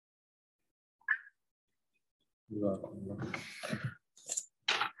الحمد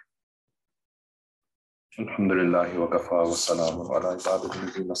للہ وکفا والسلام علی عبادہ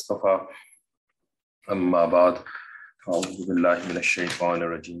الذین اصطفى اما بعد اعوذ باللہ من الشیطان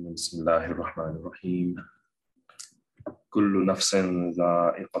الرجیم بسم اللہ الرحمن الرحیم کل نفس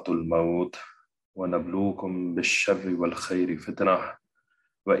ذائقۃ الموت ونبلوکم بالشر والخیر فتنہ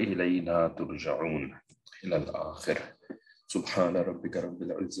وإلینا ترجعون الی الآخر سبحان ربک رب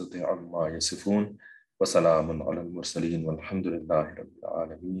العزۃ عما یصفون وسلام علی المرسلین والحمد للہ رب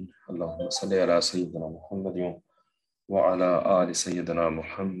العالمین اللہم صلی علی سیدنا محمد وعلی آل سیدنا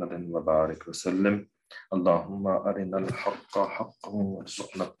محمد وبارک وسلم اللہم ارنا الحق حقا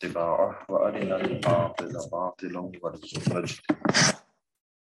وارزقنا اتباعہ وارنا الباطل باطلا وارزقنا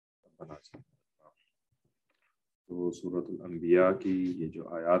اجتنابہ۔ تو سورۃ الانبیاء کی یہ جو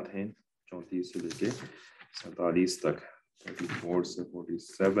آیات ہیں 34 سے لے کے 47 تک 44 سے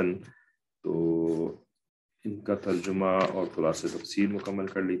 47، تو ان کا ترجمہ اور خلاصہ تفسیر مکمل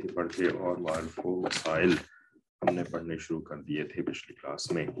کر لی تھی پڑھ کے، اور معارف و مسائل ہم نے پڑھنے شروع کر دیے تھے پچھلی کلاس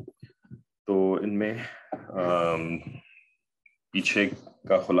میں۔ تو ان میں پیچھے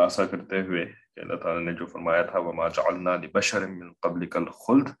کا خلاصہ کرتے ہوئے کہ اللہ تعالیٰ نے جو فرمایا تھا وَمَا جَعَلْنَا لِبَشَرٍ مِّن قَبْلِكَ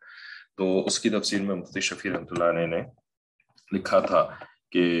الْخُلْدَ، تو اس کی تفسیر میں مفتی شفیع رحمۃ اللہ علیہ نے لکھا تھا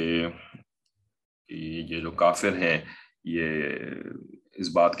کہ یہ جو کافر ہیں یہ اس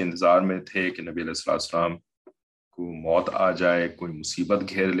بات کے انتظار میں تھے کہ نبی علیہ السلام کو موت آ جائے، کوئی مصیبت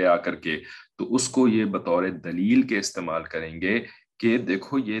گھیر لے آ کر کے، تو اس کو یہ بطور دلیل کے استعمال کریں گے کہ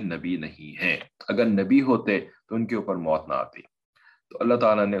دیکھو یہ نبی نہیں ہیں، اگر نبی ہوتے تو ان کے اوپر موت نہ آتی۔ تو اللہ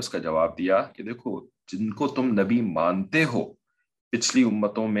تعالیٰ نے اس کا جواب دیا کہ دیکھو جن کو تم نبی مانتے ہو، پچھلی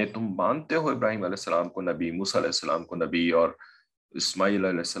امتوں میں تم مانتے ہو ابراہیم علیہ السلام کو نبی، موسیٰ علیہ السلام کو نبی، اور اسماعیل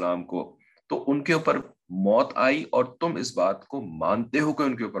علیہ السلام کو، تو ان کے اوپر موت آئی اور تم اس بات کو مانتے ہو کہ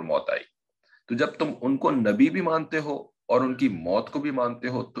ان کے اوپر موت آئی۔ تو جب تم ان کو نبی بھی مانتے ہو اور ان کی موت کو بھی مانتے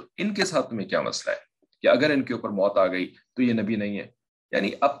ہو، تو ان کے ساتھ تمہیں کیا مسئلہ ہے کہ اگر ان کے اوپر موت آ گئی تو یہ نبی نہیں ہے؟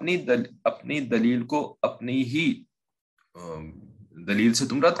 یعنی اپنی دلیل کو اپنی ہی دلیل سے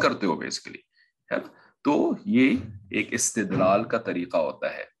تم رد کرتے ہو بیسیکلی، ہے نا؟ تو یہ ایک استدلال کا طریقہ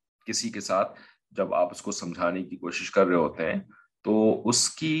ہوتا ہے کسی کے ساتھ، جب آپ اس کو سمجھانے کی کوشش کر رہے ہوتے ہیں تو اس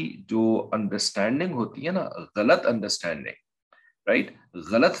کی جو انڈرسٹینڈنگ ہوتی ہے نا، غلط انڈرسٹینڈنگ، رائٹ،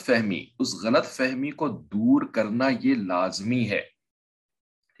 غلط فہمی، اس غلط فہمی کو دور کرنا یہ لازمی ہے،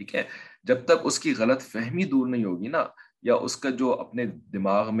 ٹھیک ہے؟ جب تک اس کی غلط فہمی دور نہیں ہوگی نا، یا اس کا جو اپنے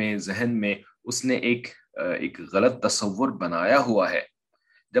دماغ میں، ذہن میں اس نے ایک غلط تصور بنایا ہوا ہے،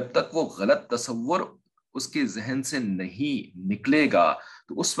 جب تک وہ غلط تصور اس کے ذہن سے نہیں نکلے گا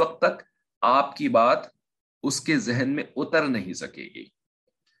تو اس وقت تک آپ کی بات اس کے ذہن میں اتر نہیں سکے گی،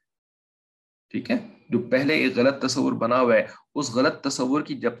 ٹھیک ہے؟ جو پہلے ایک غلط تصور بنا ہوا ہے، اس غلط تصور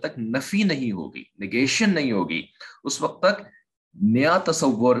کی جب تک نفی نہیں ہوگی، نیگیشن نہیں ہوگی، اس وقت تک نیا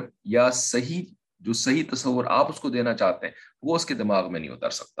تصور یا صحیح تصور آپ اس کو دینا چاہتے ہیں وہ اس کے دماغ میں نہیں اتر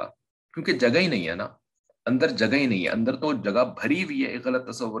سکتا، کیونکہ جگہ ہی نہیں ہے نا، اندر جگہ ہی نہیں ہے، اندر تو جگہ بھری ہوئی ہے ایک غلط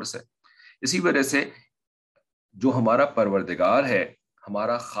تصور سے۔ اسی وجہ سے جو ہمارا پروردگار ہے،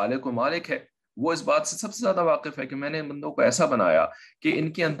 ہمارا خالق و مالک ہے، وہ اس بات سے سب سے زیادہ واقف ہے کہ میں نے بندوں کو ایسا بنایا کہ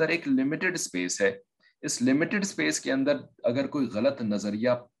ان کے اندر ایک لمیٹڈ اسپیس ہے، اس لمیٹڈ اسپیس کے اندر اگر کوئی غلط نظریہ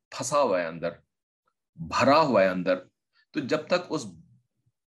پھنسا ہوا ہے، اندر بھرا ہوا ہے اندر، تو جب تک اس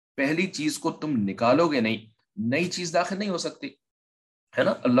پہلی چیز کو تم نکالو گے نہیں، نئی چیز داخل نہیں ہو سکتی، ہے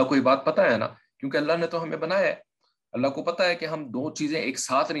نا؟ اللہ کو یہ بات پتہ ہے نا، کیونکہ اللہ نے تو ہمیں بنایا ہے، اللہ کو پتہ ہے کہ ہم دو چیزیں ایک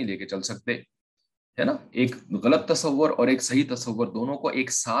ساتھ نہیں لے کے چل سکتے، ہے نا؟ ایک غلط تصور اور ایک صحیح تصور، دونوں کو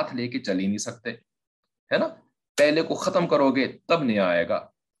ایک ساتھ لے کے چل ہی نہیں سکتے، ہے نا؟ پہلے کو ختم کرو گے تب نیا آئے گا،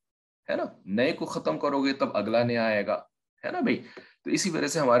 ہے نا؟ نئے کو ختم کرو گے تب اگلا نیا آئے گا، ہے نا بھائی؟ تو اسی وجہ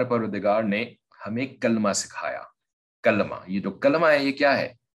سے ہمارے پروردگار نے ہمیں کلمہ سکھایا۔ کلمہ، یہ جو کلمہ ہے یہ کیا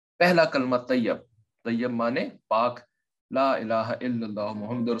ہے؟ پہلا کلمہ طیب، طیب مانے پاک، لا الہ الا اللہ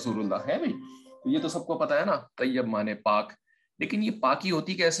محمد رسول اللہ ہے بھائی، تو یہ تو سب کو پتہ ہے نا، طیب مانے پاک، لیکن یہ پاکی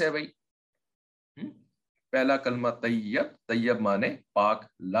ہوتی کیسے ہے بھائی؟ پہلا کلمہ طیب، طیب مانے پاک،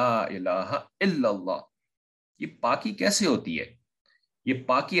 لا الہ الا اللہ، یہ پاکی کیسے ہوتی ہے؟ یہ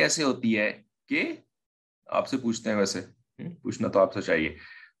پاکی ایسے ہوتی ہے کہ آپ سے پوچھتے ہیں، ویسے پوچھنا تو آپ سے چاہیے،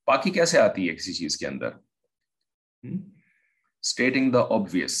 پاکی کیسے آتی ہے کسی چیز کے اندر؟ اسٹیٹنگ دا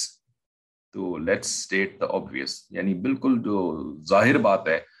obvious، تو لیٹس اسٹیٹ دا obvious، یعنی بالکل جو ظاہر بات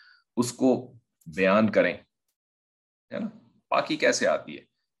ہے اس کو بیان کریں، ہے نا؟ پاکی کیسے آتی ہے؟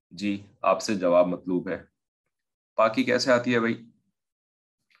 جی آپ سے جواب مطلوب ہے، پاکی کیسے آتی ہے بھائی؟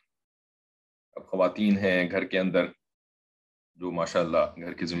 اب خواتین ہیں گھر کے اندر جو ماشاءاللہ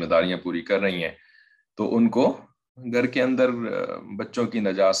گھر کی ذمہ داریاں پوری کر رہی ہیں، تو ان کو گھر کے اندر بچوں کی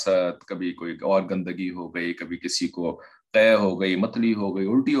نجاست، کبھی کوئی اور گندگی ہو گئی، کبھی کسی کو قے ہو گئی، متلی ہو گئی،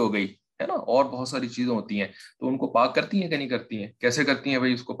 الٹی ہو گئی، ہے نا، اور بہت ساری چیزیں ہوتی ہیں، تو ان کو پاک کرتی ہیں کہ نہیں کرتی ہیں؟ کیسے کرتی ہیں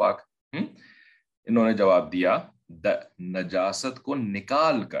بھائی اس کو پاک؟ انہوں نے جواب دیا نجاست کو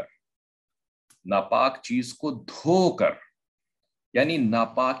نکال کر، ناپاک چیز کو دھو کر، یعنی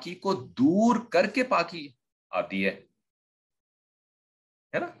ناپاکی کو دور کر کے پاکی آتی ہے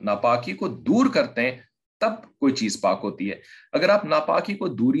نا، ناپاکی کو دور کرتے ہیں تب کوئی چیز پاک ہوتی ہے۔ اگر آپ ناپاکی کو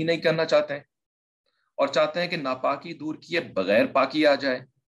دور ہی نہیں کرنا چاہتے ہیں اور چاہتے ہیں کہ ناپاکی دور کیے بغیر پاکی آ جائے،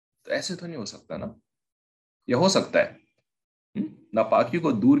 تو ایسے تو نہیں ہو سکتا نا، یہ ہو سکتا ہے ناپاکی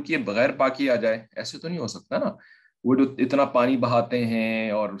کو دور کیے بغیر پاکی آ جائے؟ ایسے تو نہیں ہو سکتا نا۔ وہ جو اتنا پانی بہاتے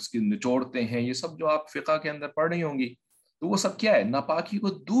ہیں اور اس کی نچوڑتے ہیں، یہ سب جو آپ فقہ کے اندر پڑھ رہی ہوں گی، تو وہ سب کیا ہے؟ ناپاکی کو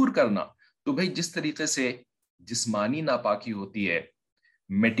دور کرنا۔ تو بھائی جس طریقے سے جسمانی ناپاکی ہوتی ہے،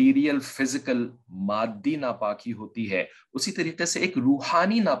 میٹیریل فزیکل مادی ناپاکی ہوتی ہے، اسی طریقے سے ایک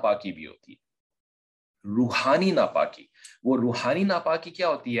روحانی ناپاکی بھی ہوتی ہے۔ روحانی ناپاکی، وہ روحانی ناپاکی کیا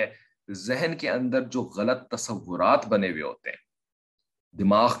ہوتی ہے؟ ذہن کے اندر جو غلط تصورات بنے ہوئے ہوتے ہیں،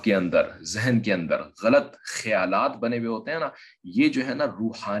 دماغ کے اندر، ذہن کے اندر غلط خیالات بنے ہوئے ہوتے ہیں نا، یہ جو ہے نا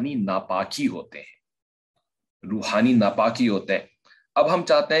روحانی ناپاکی ہوتے ہیں، روحانی ناپاکی ہوتے ہیں۔ اب ہم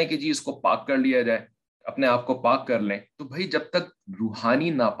چاہتے ہیں کہ جی اس کو پاک کر لیا جائے، اپنے آپ کو پاک کر لیں، تو بھائی جب تک روحانی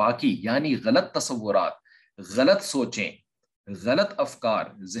ناپاکی یعنی غلط تصورات، غلط سوچیں، غلط افکار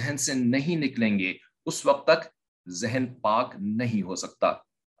ذہن سے نہیں نکلیں گے، اس وقت تک ذہن پاک نہیں ہو سکتا،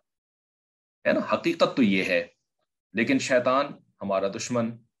 ہے نا۔ حقیقت تو یہ ہے، لیکن شیطان ہمارا دشمن،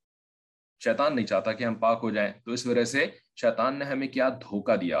 شیطان نہیں چاہتا کہ ہم پاک ہو جائیں، تو اس وجہ سے شیطان نے ہمیں کیا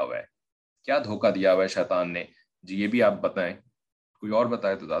دھوکہ دیا ہوا ہے؟ کیا دھوکہ دیا ہوا ہے شیطان نے؟ جی یہ بھی آپ بتائیں، کوئی اور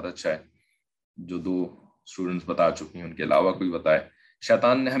بتائے تو زیادہ اچھا ہے، جو دو اسٹوڈنٹس بتا چکی ہیں ان کے علاوہ کوئی بتائے،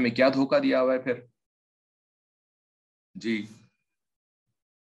 شیطان نے ہمیں کیا دھوکہ دیا ہوا ہے پھر؟ جی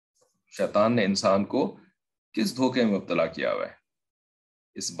شیطان نے انسان کو کس دھوکے میں مبتلا کیا ہوا ہے؟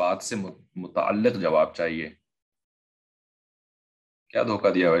 اس بات سے متعلق جواب چاہیے، کیا دھوکہ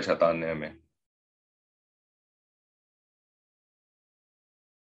دیا ہوا ہے شیطان نے ہمیں؟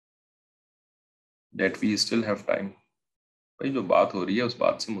 That we still have time۔ بھائی جو بات ہو رہی ہے اس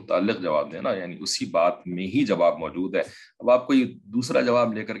بات سے متعلق جواب دینا، یعنی اسی بات میں ہی جواب موجود ہے۔ اب آپ کوئی دوسرا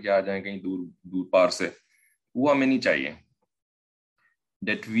جواب لے کر کے آ جائیں کہیں دور دور پار سے، وہ ہمیں نہیں چاہیے۔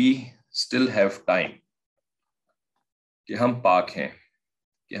 That we still have time، کہ ہم پاک ہیں،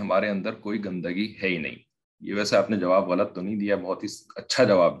 کہ ہمارے اندر کوئی گندگی ہے ہی نہیں۔ یہ ویسے آپ نے جواب غلط تو نہیں دیا، بہت ہی اچھا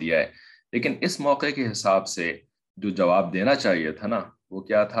جواب دیا ہے، لیکن اس موقع کے حساب سے جو جواب دینا چاہیے تھا نا، وہ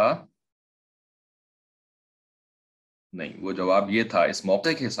کیا تھا؟ نہیں، وہ جواب یہ تھا، اس موقع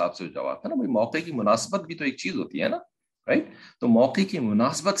کے حساب سے جو جواب تھا نا، موقع کی مناسبت بھی تو ایک چیز ہوتی ہے نا، رائٹ؟ تو موقع کی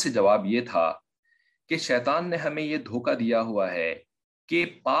مناسبت سے جواب یہ تھا کہ شیطان نے ہمیں یہ دھوکہ دیا ہوا ہے کہ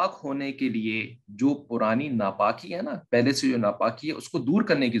پاک ہونے کے لیے جو پرانی ناپاکی ہے نا، پہلے سے جو ناپاکی ہے، اس کو دور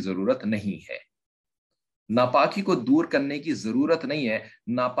کرنے کی ضرورت نہیں ہے۔ ناپاکی کو دور کرنے کی ضرورت نہیں ہے،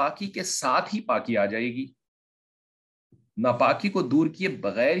 ناپاکی کے ساتھ ہی پاکی آ جائے گی، ناپاکی کو دور کیے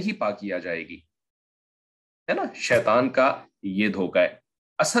بغیر ہی پاکی آ جائے گی، ہے نا۔ شیطان کا یہ دھوکہ ہے،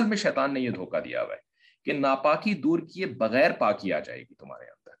 اصل میں شیطان نے یہ دھوکہ دیا ہوا ہے کہ ناپاکی دور کیے بغیر پاکی آ جائے گی تمہارے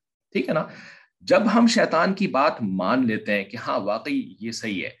اندر، ٹھیک ہے نا۔ جب ہم شیطان کی بات مان لیتے ہیں کہ ہاں واقعی یہ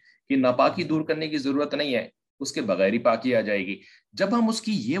صحیح ہے کہ ناپاکی دور کرنے کی ضرورت نہیں ہے، اس کے بغیر ہی پاکی آ جائے گی، جب ہم اس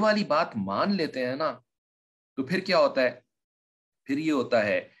کی یہ والی بات مان لیتے ہیں نا، تو پھر کیا ہوتا ہے؟ پھر یہ ہوتا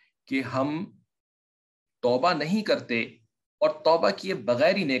ہے کہ ہم توبہ نہیں کرتے اور توبہ کیے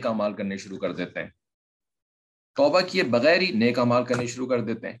بغیر ہی نیک اعمال کرنے شروع کر دیتے ہیں، توبہ کیے بغیر ہی نیک اعمال کرنے شروع کر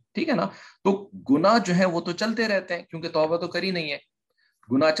دیتے ہیں، ٹھیک ہے نا۔ تو گناہ جو ہے وہ تو چلتے رہتے ہیں، کیونکہ توبہ تو کری نہیں ہے،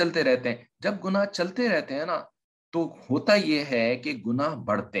 گناہ چلتے رہتے ہیں۔ جب گناہ چلتے رہتے ہیں نا، تو ہوتا یہ ہے کہ گناہ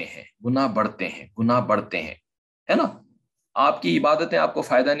بڑھتے ہیں، گناہ بڑھتے ہیں، گناہ بڑھتے ہیں، ہے نا۔ آپ کی عبادتیں آپ کو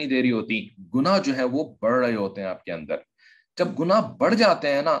فائدہ نہیں دے رہی ہوتی، گناہ جو ہے وہ بڑھ رہے ہوتے ہیں آپ کے اندر۔ جب گناہ بڑھ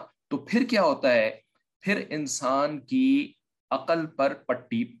جاتے ہیں نا، تو پھر کیا ہوتا ہے؟ پھر انسان کی عقل پر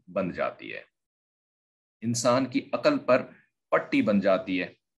پٹی بند جاتی ہے، انسان کی عقل پر پٹی بن جاتی ہے،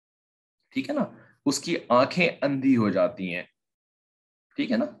 ٹھیک ہے نا۔ اس کی آنکھیں اندھی ہو جاتی ہیں،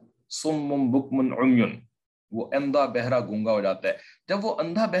 ٹھیک ہے نا۔ سم بکم عمیٌ، وہ اندھا بہرا گونگا ہو جاتا ہے۔ جب وہ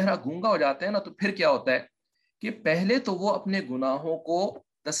اندھا بہرا گونگا ہو جاتا ہے نا، تو پھر کیا ہوتا ہے کہ پہلے تو وہ اپنے گناہوں کو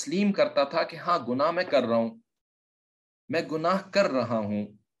تسلیم کرتا تھا کہ ہاں گناہ میں کر رہا ہوں، میں گناہ کر رہا ہوں،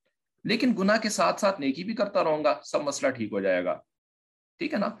 لیکن گناہ کے ساتھ ساتھ نیکی بھی کرتا رہوں گا، سب مسئلہ ٹھیک ہو جائے گا،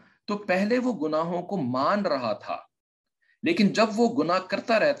 ٹھیک ہے نا۔ تو پہلے وہ گناہوں کو مان رہا تھا، لیکن جب وہ گناہ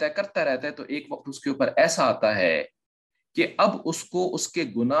کرتا رہتا ہے تو ایک وقت اس کے اوپر ایسا آتا ہے کہ اب اس کو اس کے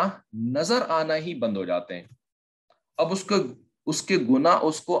گناہ نظر آنا ہی بند ہو جاتے ہیں، اب اس کے گناہ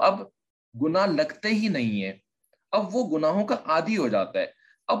اس کو اب گناہ لگتے ہی نہیں ہے، اب وہ گناہوں کا عادی ہو جاتا ہے،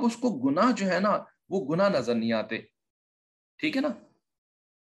 اب اس کو گناہ جو ہے نا وہ گناہ نظر نہیں آتے، ٹھیک ہے نا.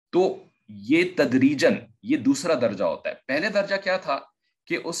 تو یہ تدریجن یہ دوسرا درجہ ہوتا ہے. پہلے درجہ کیا تھا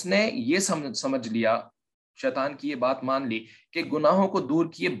کہ اس نے یہ سمجھ لیا، شیطان کی یہ بات مان لی کہ گناہوں کو دور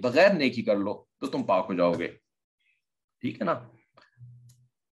کیے بغیر نیکی کر لو تو تم پاک ہو جاؤ گے، ٹھیک ہے نا.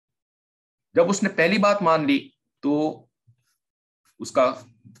 جب اس نے پہلی بات مان لی تو اس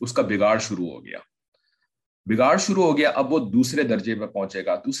کا بگاڑ شروع ہو گیا، بگاڑ شروع ہو گیا. اب وہ دوسرے درجے پہ پہنچے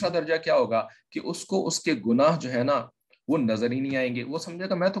گا. دوسرا درجہ کیا ہوگا کہ اس کو اس کے گناہ جو ہے نا وہ نظر ہی نہیں آئیں گے. وہ سمجھے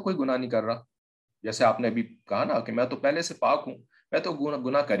گا میں تو کوئی گناہ نہیں کر رہا، جیسے آپ نے ابھی کہا نا کہ میں تو پہلے سے پاک ہوں، میں تو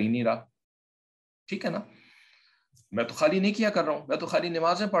گناہ کر ہی نہیں رہا، ٹھیک ہے نا. میں تو خالی نیکیاں کر رہا ہوں، میں تو خالی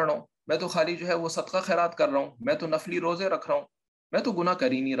نمازیں پڑھ رہا ہوں، میں تو خالی جو ہے وہ صدقہ خیرات کر رہا ہوں، میں تو نفلی روزے رکھ رہا ہوں، میں تو گناہ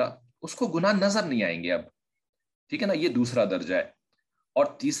کر ہی نہیں رہا. اس کو گناہ نظر نہیں آئیں گے اب، ٹھیک ہے نا. یہ دوسرا درجہ ہے. اور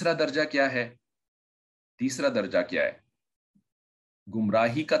تیسرا درجہ کیا ہے؟ تیسرا درجہ کیا ہے؟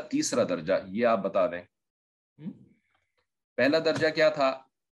 گمراہی کا تیسرا درجہ یہ آپ بتا دیں. پہلا درجہ کیا تھا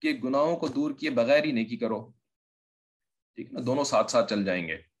کہ گناہوں کو دور کیے بغیر ہی نیکی کرو، ٹھیک نا، دونوں ساتھ ساتھ چل جائیں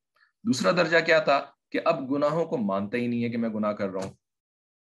گے. دوسرا درجہ کیا تھا کہ اب گناہوں کو مانتا ہی نہیں ہے کہ میں گناہ کر رہا ہوں،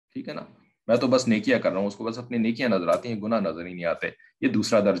 ٹھیک ہے نا، میں تو بس نیکیاں کر رہا ہوں، اس کو بس اپنی نیکیاں نظر آتی ہیں، گناہ نظر ہی نہیں آتے. یہ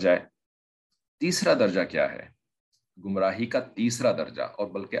دوسرا درجہ ہے. تیسرا درجہ کیا ہے؟ گمراہی کا تیسرا درجہ اور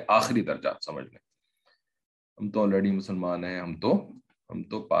بلکہ آخری درجہ سمجھ لیں. ہم تو آلریڈی مسلمان ہیں، ہم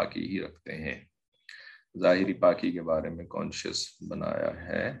تو پاکی ہی رکھتے ہیں. ظاہری پاکی کے بارے میں کانشیس بنایا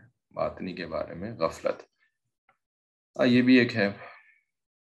ہے، باطنی کے بارے میں غفلت. یہ بھی ایک ہے،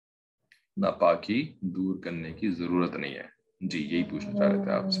 ناپاکی دور کرنے کی ضرورت نہیں ہے. جی یہی پوچھنا چاہ رہے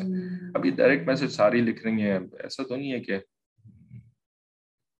تھے آپ سے. ابھی ڈائریکٹ میسج ساری لکھ رہی ہیں، ایسا تو نہیں ہے کہ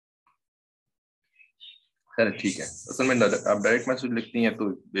خیر ٹھیک ہے. اصل میں آپ ڈائریکٹ میسج لکھتی ہیں تو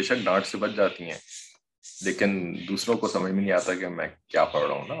بے شک ڈانٹ سے بچ جاتی ہیں، لیکن دوسروں کو سمجھ میں نہیں آتا کہ میں کیا پڑھ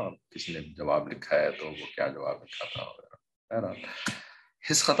رہا ہوں نا، کسی نے جواب لکھا ہے تو وہ کیا جواب لکھا تھا وغیرہ.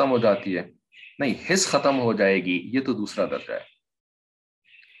 حس ختم ہو جاتی ہے. نہیں، حس ختم ہو جائے گی، یہ تو دوسرا درجہ ہے.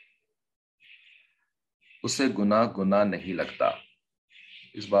 اسے گناہ نہیں لگتا.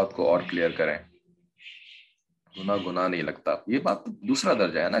 اس بات کو اور کلیئر کریں، گناہ نہیں لگتا. یہ بات دوسرا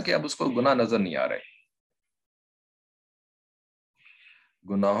درجہ ہے نا کہ اب اس کو گناہ نظر نہیں آ رہے.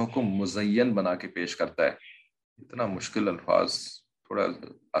 گناہوں کو مزین بنا کے پیش کرتا ہے. اتنا مشکل الفاظ، تھوڑا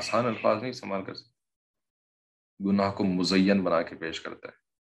آسان الفاظ نہیں استعمال کر سکتے. گناہ کو مزین بنا کے پیش کرتا ہے،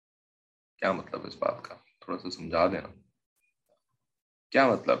 کیا مطلب اس بات کا؟ تھوڑا سا سمجھا دینا کیا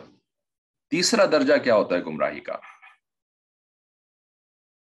مطلب. تیسرا درجہ کیا ہوتا ہے گمراہی کا؟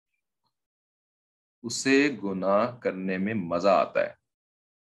 اسے گناہ کرنے میں مزہ آتا ہے.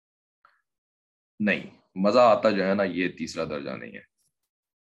 نہیں، مزہ آتا جو ہے نا یہ تیسرا درجہ نہیں ہے.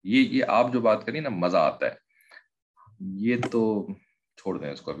 یہ آپ جو بات کری نا مزہ آتا ہے، یہ تو چھوڑ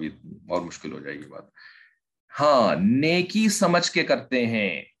دیں اس کو، ابھی اور مشکل ہو جائے گی بات. ہاں، نیکی سمجھ کے کرتے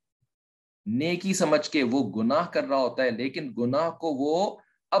ہیں، نیکی سمجھ کے. وہ گناہ کر رہا ہوتا ہے لیکن گناہ کو وہ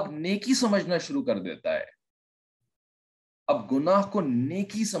اب نیکی سمجھنا شروع کر دیتا ہے، اب گناہ کو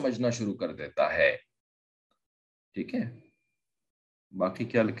نیکی سمجھنا شروع کر دیتا ہے، ٹھیک ہے. باقی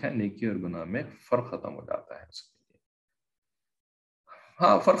کیا لکھا ہے؟ نیکی اور گناہ میں فرق ختم ہو جاتا ہے.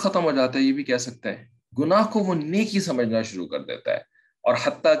 ہاں فرق ختم ہو جاتا ہے، یہ بھی کہہ سکتے ہیں. گناہ کو وہ نیکی سمجھنا شروع کر دیتا ہے، اور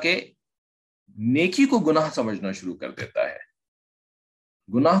حتیٰ کہ نیکی کو گناہ سمجھنا شروع کر دیتا ہے.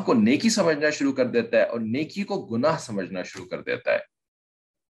 گناہ کو نیکی سمجھنا شروع کر دیتا ہے اور نیکی کو گناہ سمجھنا شروع کر دیتا ہے،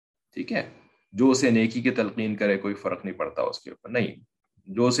 ٹھیک ہے. جو اسے نیکی کی تلقین کرے کوئی فرق نہیں پڑتا اس کے اوپر، نہیں،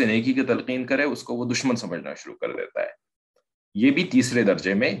 جو اسے نیکی کی تلقین کرے اس کو وہ دشمن سمجھنا شروع کر دیتا ہے. یہ بھی تیسرے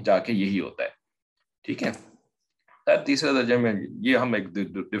درجے میں جا کے یہی ہوتا ہے، ٹھیک ہے. تیسرے درجے میں یہ ہم ایک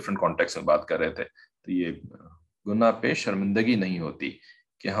ڈفرینٹ کانٹیکس میں بات کر رہے تھے. تو یہ گناہ پہ شرمندگی نہیں ہوتی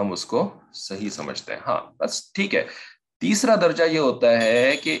کہ ہم اس کو صحیح سمجھتے ہیں. ہاں بس ٹھیک ہے. تیسرا درجہ یہ ہوتا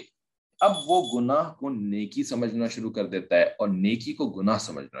ہے کہ اب وہ گناہ کو نیکی سمجھنا شروع کر دیتا ہے اور نیکی کو گناہ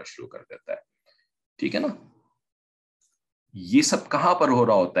سمجھنا شروع کر دیتا ہے، ٹھیک ہے نا. یہ سب کہاں پر ہو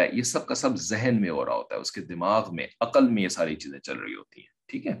رہا ہوتا ہے؟ یہ سب کا سب ذہن میں ہو رہا ہوتا ہے، اس کے دماغ میں، عقل میں یہ ساری چیزیں چل رہی ہوتی ہیں،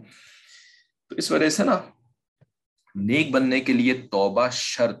 ٹھیک ہے. تو اس وجہ سے نا نیک بننے کے لیے توبہ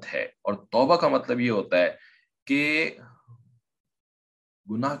شرط ہے. اور توبہ کا مطلب یہ ہوتا ہے کہ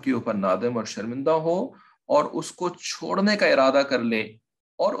گناہ کے اوپر نادم اور شرمندہ ہو اور اس کو چھوڑنے کا ارادہ کر لے،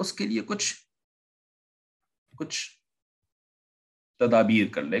 اور اس کے لیے کچھ تدابیر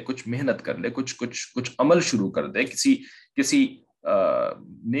کر لے، کچھ محنت کر لے، کچھ عمل شروع کر دے، کسی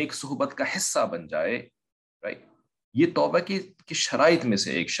نیک صحبت کا حصہ بن جائے، رائٹ. یہ توبہ کی شرائط میں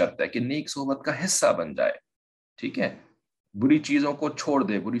سے ایک شرط ہے کہ نیک صحبت کا حصہ بن جائے، ٹھیک ہے، بری چیزوں کو چھوڑ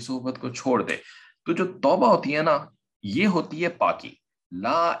دے، بری صحبت کو چھوڑ دے. تو جو توبہ ہوتی ہے نا، یہ ہوتی ہے پاکی.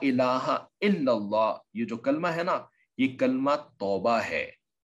 لا الہ الا اللہ، یہ جو کلمہ ہے نا، یہ کلمہ توبہ ہے،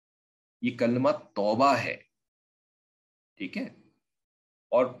 یہ کلمہ توبہ ہے. ٹھیک ہے،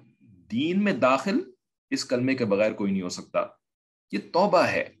 اور دین میں داخل اس کلمے کے بغیر کوئی نہیں ہو سکتا. یہ توبہ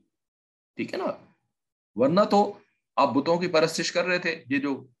ہے. ٹھیک ہے نا، ورنہ تو آپ بتوں کی پرستش کر رہے تھے. یہ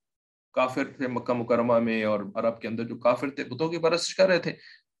جو کافر تھے مکہ مکرمہ میں اور عرب کے اندر، جو کافر تھے بتوں کی پرستش کر رہے تھے،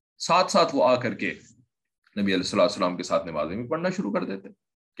 ساتھ ساتھ وہ آ کر کے نبی علیہ الصلوۃ والسلام کے ساتھ نمازیں بھی پڑھنا شروع کر دیتے.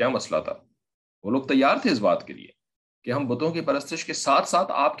 کیا مسئلہ تھا؟ وہ لوگ تیار تھے اس بات کے لیے کہ ہم بتوں کی پرستش کے ساتھ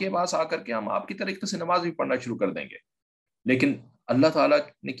ساتھ آپ کے پاس آ کر کے ہم آپ کی طریقے سے نماز بھی پڑھنا شروع کر دیں گے. لیکن اللہ تعالیٰ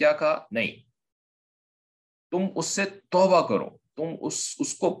نے کیا کہا؟ نہیں، تم اس سے توبہ کرو، تم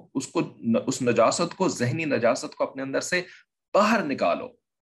اس نجاست کو، ذہنی نجاست کو اپنے اندر سے باہر نکالو.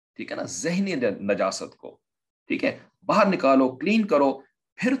 ٹھیک ہے نا، ذہنی نجاست کو، ٹھیک ہے، باہر نکالو، کلین کرو،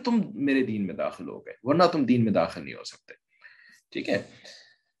 پھر تم میرے دین میں داخل ہو گئے، ورنہ تم دین میں داخل نہیں ہو سکتے. ٹھیک ہے،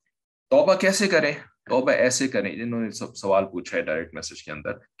 توبہ کیسے کریں؟ توبہ ایسے کریں، جنہوں نے سوال پوچھا ہے ڈائریکٹ میسج کے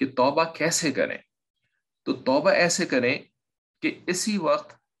اندر کہ توبہ کیسے کریں، تو توبہ ایسے کریں کہ اسی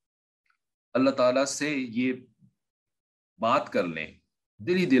وقت اللہ تعالیٰ سے یہ بات کر لیں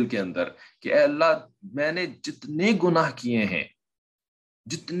دل ہی دل کے اندر کہ اے اللہ، میں نے جتنے گناہ کیے ہیں،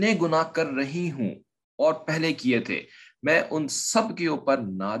 جتنے گناہ کر رہی ہوں اور پہلے کیے تھے، میں ان سب کے اوپر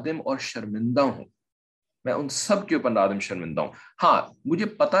نادم اور شرمندہ ہوں. میں ان سب کے اوپر نادم شرمندہ ہوں. ہاں، مجھے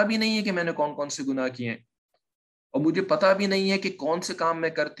پتا بھی نہیں ہے کہ میں نے کون کون سے گناہ کیے ہیں، اور مجھے پتا بھی نہیں ہے کہ کون سے کام میں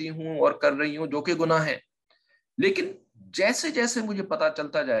کرتی ہوں اور کر رہی ہوں جو کہ گناہ ہے. لیکن جیسے جیسے مجھے پتا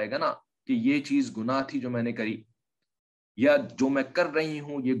چلتا جائے گا نا کہ یہ چیز گناہ تھی جو میں نے کری، یا جو میں کر رہی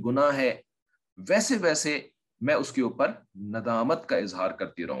ہوں یہ گناہ ہے، ویسے ویسے میں اس کے اوپر ندامت کا اظہار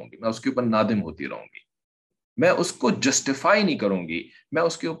کرتی رہوں گی، میں اس کے اوپر نادم ہوتی رہوں گی. میں اس کو جسٹیفائی نہیں کروں گی، میں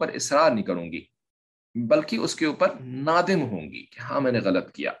اس کے اوپر اصرار نہیں کروں گی، بلکہ اس کے اوپر نادم ہوں گی کہ ہاں میں نے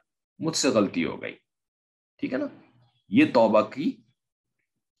غلط کیا، مجھ سے غلطی ہو گئی. ٹھیک ہے نا، یہ توبہ کی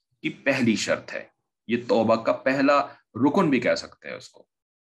پہلی شرط ہے. یہ توبہ کا پہلا رکن بھی کہہ سکتے ہیں اس کو،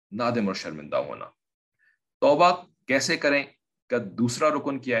 نادم اور شرمندہ ہونا. توبہ کیسے کریں کا دوسرا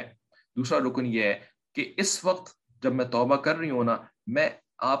رکن کیا ہے؟ دوسرا رکن یہ ہے کہ اس وقت جب میں توبہ کر رہی ہوں نا، میں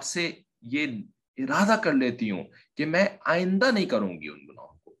آپ سے یہ ارادہ کر لیتی ہوں کہ میں آئندہ نہیں کروں گی ان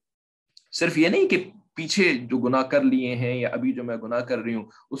گناہوں کو. صرف یہ نہیں کہ پیچھے جو گناہ کر لیے ہیں یا ابھی جو میں گناہ کر رہی ہوں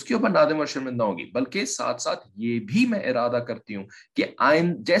اس کے اوپر نادم اور شرمندہ ہوگی، بلکہ ساتھ ساتھ یہ بھی میں ارادہ کرتی ہوں کہ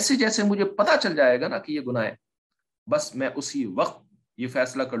جیسے جیسے مجھے پتا چل جائے گا نا کہ یہ گناہ ہے، بس میں اسی وقت یہ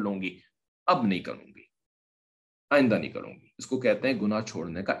فیصلہ کر لوں گی، اب نہیں کروں گی، آئندہ نہیں کروں گی. اس کو کہتے ہیں گناہ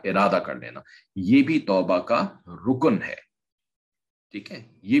چھوڑنے کا ارادہ کر لینا. یہ بھی توبہ کا رکن ہے. ٹھیک ہے،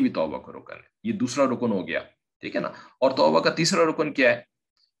 یہ بھی توبہ کا رکن ہے. یہ دوسرا رکن ہو گیا. ٹھیک ہے نا. اور توبہ کا تیسرا رکن کیا ہے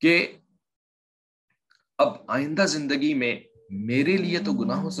کہ اب آئندہ زندگی میں میرے لیے تو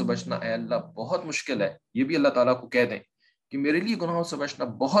گناہوں سے بچنا اے اللہ بہت مشکل ہے. یہ بھی اللہ تعالیٰ کو کہہ دیں کہ میرے لیے گناہوں سے بچنا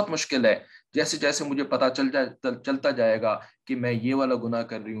بہت مشکل ہے. جیسے جیسے مجھے پتا چلتا جائے گا کہ میں یہ والا گناہ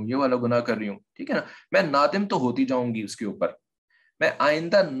کر رہی ہوں، یہ والا گناہ کر رہی ہوں، ٹھیک ہے نا، میں نادم تو ہوتی جاؤں گی اس کے اوپر، میں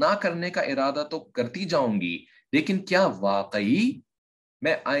آئندہ نہ کرنے کا ارادہ تو کرتی جاؤں گی، لیکن کیا واقعی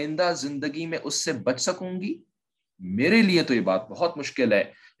میں آئندہ زندگی میں اس سے بچ سکوں گی؟ میرے لیے تو یہ بات بہت مشکل ہے.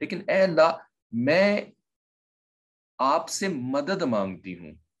 لیکن اے اللہ، میں آپ سے مدد مانگتی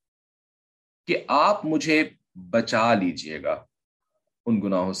ہوں کہ آپ مجھے بچا لیجئے گا ان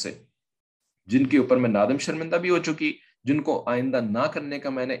گناہوں سے جن کے اوپر میں نادم شرمندہ بھی ہو چکی، جن کو آئندہ نہ کرنے کا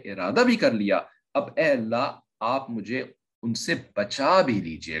میں نے ارادہ بھی کر لیا. اب اے اللہ، آپ مجھے ان سے بچا بھی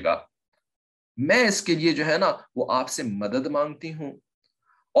لیجئے گا. میں اس کے لیے جو ہے نا وہ آپ سے مدد مانگتی ہوں،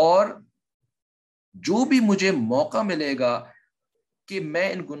 اور جو بھی مجھے موقع ملے گا کہ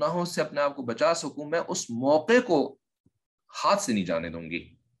میں ان گناہوں سے اپنے آپ کو بچا سکوں، میں اس موقع کو ہاتھ سے نہیں جانے دوں گی.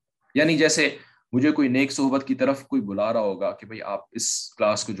 یعنی جیسے مجھے کوئی نیک صحبت کی طرف کوئی بلا رہا ہوگا کہ بھئی آپ اس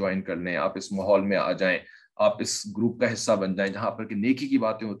کلاس کو جوائن کر لیں، آپ اس ماحول میں آ جائیں، آپ اس گروپ کا حصہ بن جائیں جہاں پر کہ نیکی کی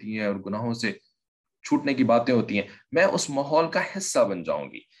باتیں ہوتی ہیں اور گناہوں سے چھوٹنے کی باتیں ہوتی ہیں. میں اس ماحول کا حصہ بن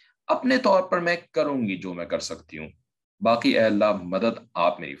جاؤں گی. اپنے طور پر میں کروں گی جو میں کر سکتی ہوں، باقی اے اللہ مدد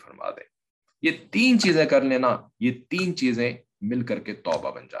آپ میری فرما دے. یہ تین چیزیں کر لینا، یہ تین چیزیں مل کر کے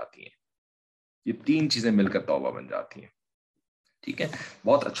توبہ بن جاتی ہیں. یہ تین چیزیں مل کر توبہ بن جاتی ہیں. ٹھیک ہے،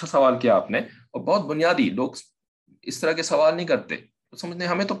 بہت اچھا سوال کیا آپ نے، اور بہت بنیادی. لوگ اس طرح کے سوال نہیں کرتے، تو سمجھتے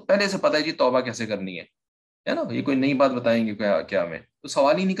ہیں ہمیں تو پہلے سے پتہ ہے جی توبہ کیسے کرنی ہے نا، یہ کوئی نئی بات بتائیں گے کیا ہمیں، تو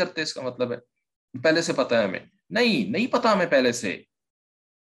سوال ہی نہیں کرتے. اس کا مطلب ہے پہلے سے پتہ ہے ہمیں. نہیں پتہ ہمیں پہلے سے.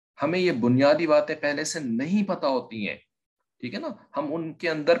 ہمیں یہ بنیادی باتیں پہلے سے نہیں پتہ ہوتی ہیں. ٹھیک ہے نا. ہم ان کے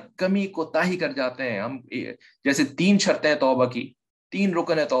اندر کمی کوتاہی کر جاتے ہیں. ہم جیسے 3 شرطیں توبہ کی، 3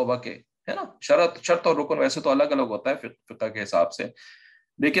 رکن ہے توبہ کے، ہے نا. شرط اور رکن ویسے تو الگ الگ ہوتا ہے فقہ کے حساب سے،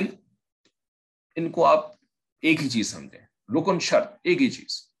 لیکن ان کو آپ ایک ہی چیز سمجھیں. رکن شرط ایک ہی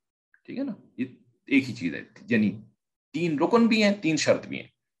چیز، ٹھیک ہے نا. یہ ایک ہی چیز ہے، یعنی 3 رکن بھی ہیں، 3 شرط بھی ہیں.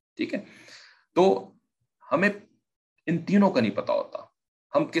 ٹھیک ہے. تو ہمیں ان تینوں کا نہیں پتا ہوتا.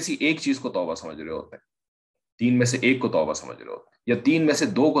 ہم کسی ایک چیز کو توبہ سمجھ رہے ہوتے ہیں، 3 میں سے ایک کو توبہ سمجھ رہے ہوتے ہیں، یا 3 میں سے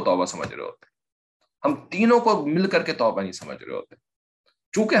 2 کو توبہ سمجھ رہے ہوتے ہیں. ہم تینوں کو مل کر کے توبہ نہیں سمجھ رہے ہوتے.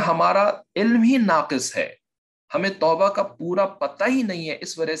 چونکہ ہمارا علم ہی ناقص ہے، ہمیں توبہ کا پورا پتہ ہی نہیں ہے،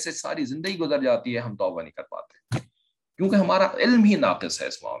 اس وجہ سے ساری زندگی گزر جاتی ہے، ہم توبہ نہیں کر پاتے، کیونکہ ہمارا علم ہی ناقص ہے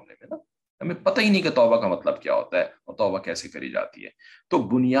اس معاملے میں نا. ہمیں پتہ ہی نہیں کہ توبہ کا مطلب کیا ہوتا ہے اور توبہ کیسے کری جاتی ہے. تو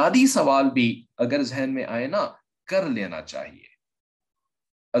بنیادی سوال بھی اگر ذہن میں آئے نا، کر لینا چاہیے.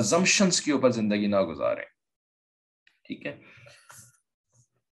 ازمپشنز کے اوپر زندگی نہ گزاریں. ٹھیک ہے.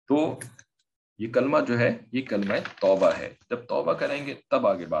 تو یہ کلمہ جو ہے یہ کلمہ توبہ ہے. جب توبہ کریں گے تب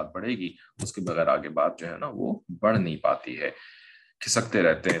آگے بات بڑھے گی، اس کے بغیر آگے بات جو ہے نا وہ بڑھ نہیں پاتی ہے. کھسکتے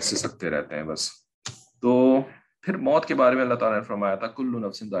رہتے ہیں، سسکتے رہتے ہیں بس. تو پھر موت کے بارے میں اللہ تعالیٰ نے فرمایا تھا کل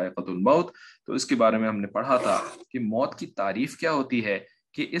نفس ذائقۃ الموت. تو اس کے بارے میں ہم نے پڑھا تھا کہ موت کی تعریف کیا ہوتی ہے،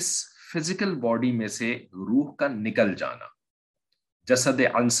 کہ اس فزیکل باڈی میں سے روح کا نکل جانا. جسد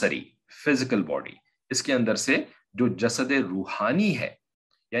عنصری، فزیکل باڈی، اس کے اندر سے جو جسد روحانی ہے،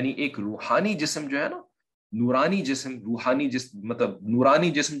 یعنی ایک روحانی جسم جو ہے نا، نورانی جسم، روحانی جسم مطلب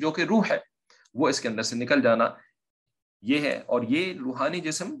نورانی جسم جو کہ روح ہے، وہ اس کے اندر سے نکل جانا یہ ہے. اور یہ روحانی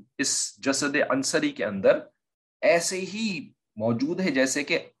جسم اس جسد عنصری کے اندر ایسے ہی موجود ہے جیسے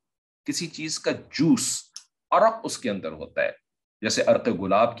کہ کسی چیز کا جوس، عرق اس کے اندر ہوتا ہے. جیسے عرق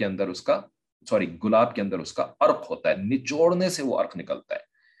گلاب کے اندر اس کا گلاب کے اندر اس کا عرق ہوتا ہے، نچوڑنے سے وہ عرق نکلتا ہے.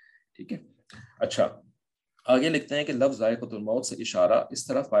 ٹھیک ہے. اچھا، آگے لکھتے ہیں کہ لفظ ذائقۃ الموت سے اشارہ اس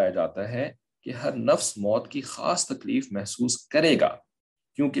طرف پایا جاتا ہے کہ ہر نفس موت کی خاص تکلیف محسوس کرے گا،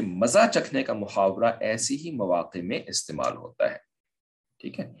 کیونکہ مزہ چکھنے کا محاورہ ایسی ہی مواقع میں استعمال ہوتا ہے.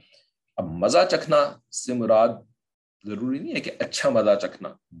 ٹھیک ہے. اب مزہ چکھنا سے مراد ضروری نہیں ہے کہ اچھا مزہ چکھنا،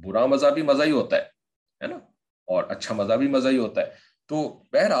 برا مزہ بھی مزہ ہی ہوتا ہے نا، اور اچھا مزہ بھی مزہ ہی ہوتا ہے. تو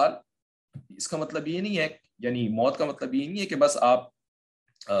بہرحال اس کا مطلب یہ نہیں ہے، یعنی موت کا مطلب یہ نہیں ہے کہ بس آپ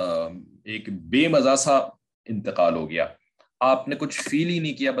ایک بے مزہ سا انتقال ہو گیا، آپ نے کچھ فیل ہی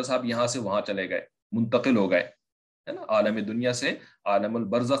نہیں کیا، بس آپ یہاں سے وہاں چلے گئے، منتقل ہو گئے، ہے نا، عالم دنیا سے عالم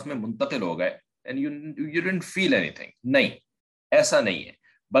البرزخ میں منتقل ہو گئے. and you didn't feel anything. نہیں، ایسا نہیں ہے.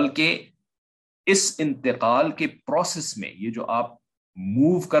 بلکہ اس انتقال کے پروسیس میں، یہ جو آپ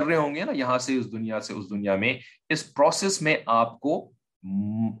موو کر رہے ہوں گے نا یہاں سے اس دنیا سے اس دنیا میں، اس پروسیس میں آپ کو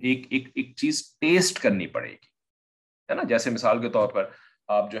ایک چیز ٹیسٹ کرنی پڑے گی، ہے نا. جیسے مثال کے طور پر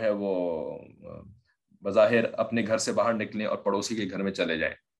آپ جو ہے وہ بظاہر اپنے گھر سے باہر نکلیں اور پڑوسی کے گھر میں چلے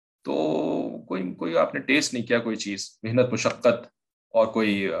جائیں، تو کوئی آپ نے ٹیسٹ نہیں کیا کوئی چیز، محنت مشقت اور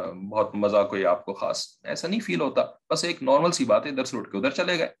کوئی بہت مزہ کوئی آپ کو خاص ایسا نہیں فیل ہوتا، بس ایک نارمل سی بات ہے، ادھر سے اٹھ کے ادھر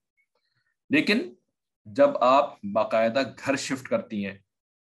چلے گئے. لیکن جب آپ باقاعدہ گھر شفٹ کرتی ہیں،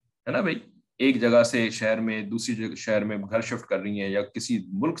 ہے نا بھائی، ایک جگہ سے شہر میں دوسری شہر میں گھر شفٹ کر رہی ہیں، یا کسی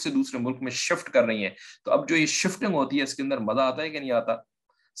ملک سے دوسرے ملک میں شفٹ کر رہی ہیں، تو اب جو یہ شفٹنگ ہوتی ہے اس کے اندر مزہ آتا ہے کہ نہیں آتا.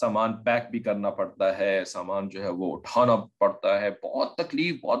 سامان پیک بھی کرنا پڑتا ہے، سامان جو ہے وہ اٹھانا پڑتا ہے، بہت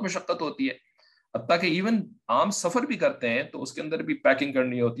تکلیف، بہت مشقت ہوتی ہے. حتیٰ کہ ایون عام سفر بھی کرتے ہیں تو اس کے اندر بھی پیکنگ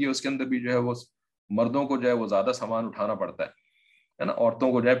کرنی ہوتی ہے، اس کے اندر بھی جو ہے وہ مردوں کو جو ہے وہ زیادہ سامان اٹھانا پڑتا ہے نا.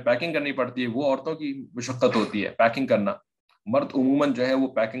 عورتوں کو جو ہے پیکنگ کرنی پڑتی ہے، وہ عورتوں کی مشقت ہوتی ہے پیکنگ کرنا. مرد عموماً جو ہے وہ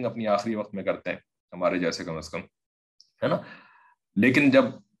پیکنگ اپنی آخری وقت میں کرتے ہیں، ہمارے جیسے کم از کم، ہے نا. لیکن جب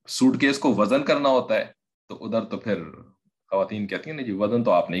سوٹ کیس کو وزن کرنا ہوتا ہے تو ادھر تو پھر خواتین کہتی ہیں نہیں جی وزن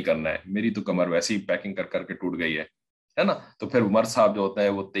تو آپ نہیں کرنا ہے، میری تو کمر ویسی پیکنگ کر کر کے ٹوٹ گئی ہے نا. تو پھر مرد صاحب جو ہوتا ہے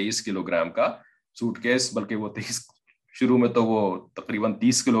وہ 23 کلو گرام کا سوٹ کیس، بلکہ وہ 23 شروع میں تو وہ تقریباً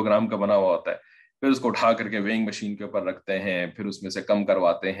 30 کلو گرام کا بنا ہوا ہوتا ہے، پھر اس کو اٹھا کر کے ویئنگ مشین کے اوپر رکھتے ہیں، پھر اس میں سے کم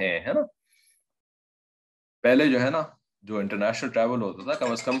کرواتے ہیں، ہے نا. پہلے جو ہے نا جو انٹرنیشنل ٹریول ہوتا تھا،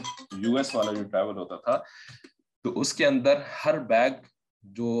 کم از کم یو ایس والا جو ٹریول ہوتا تھا، تو اس کے اندر ہر بیگ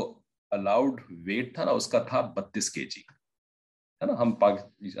جو الاؤڈ ویٹ تھا نا اس کا تھا 32 کے جی، ہے نا. ہم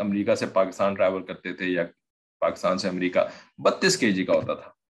امریکہ سے پاکستان ٹریول کرتے تھے یا پاکستان سے امریکہ، 32 کے جی کا ہوتا تھا.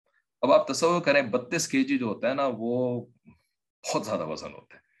 اب آپ تصور کریں 32 کے جی جو ہوتا ہے نا وہ بہت زیادہ وزن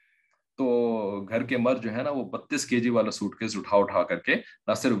ہوتا ہے. تو گھر کے مرد جو ہے نا وہ 32 کے جی والا سوٹ کیس اٹھا کر کے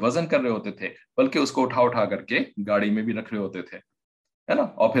نہ صرف وزن کر رہے ہوتے تھے، بلکہ اس کو اٹھا کر کے گاڑی میں بھی رکھ رہے ہوتے تھے، ہے نا.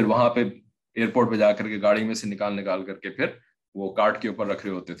 اور پھر وہاں پہ ایئرپورٹ پہ جا کر کے گاڑی میں سے نکال کر کے پھر وہ کارٹ کے اوپر رکھ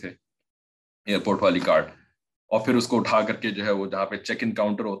رہے ہوتے تھے، ایئرپورٹ والی کارٹ. اور پھر اس کو اٹھا کر کے جو ہے وہ جہاں پہ چیک ان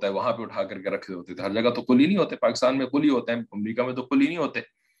کاؤنٹر ہوتا ہے وہاں پہ اٹھا کر کے رکھے ہوتے تھے. ہر جگہ تو کلی نہیں ہوتے, پاکستان میں کلی ہوتے ہیں, امریکہ میں تو کلی نہیں ہوتے,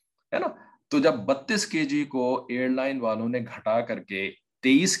 ہے نا. تو جب 32 kg کو ایئر لائن والوں نے گھٹا کر کے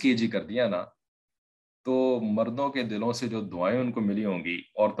 23 kg کر دیا نا, تو مردوں کے دلوں سے جو دعائیں ان کو ملی ہوں گی,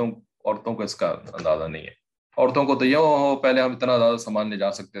 عورتوں کو اس کا اندازہ نہیں ہے. عورتوں کو تو یہ ہو پہلے ہم اتنا زیادہ سامان لے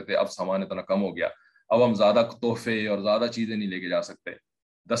جا سکتے تھے, اب سامان اتنا کم ہو گیا, اب ہم زیادہ تحفے اور زیادہ چیزیں نہیں لے کے جا سکتے.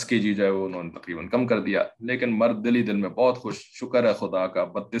 10 kg جو ہے وہ انہوں نے تقریباً کم کر دیا. لیکن مرد دل ہی دل میں بہت خوش, شکر ہے خدا کا,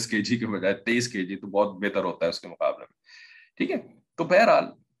 32 kg کے بجائے 23 kg تو بہت بہتر ہوتا ہے اس کے مقابلے میں. ٹھیک ہے. تو بہرحال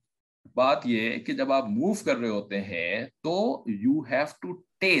بات یہ ہے کہ جب آپ موو کر رہے ہوتے ہیں تو یو ہیو ٹو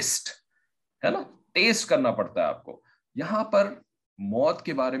ٹیسٹ, ہے نا, ٹیسٹ کرنا پڑتا ہے آپ کو. یہاں پر موت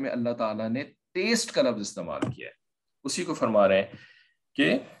کے بارے میں اللہ تعالیٰ نے ٹیسٹ کا لفظ استعمال کیا ہے. اسی کو فرما رہے ہیں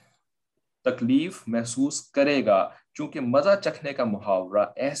کہ تکلیف محسوس کرے گا, چونکہ مزہ چکھنے کا محاورہ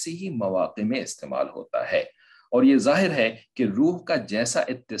ایسے ہی مواقع میں استعمال ہوتا ہے, اور یہ ظاہر ہے کہ روح کا جیسا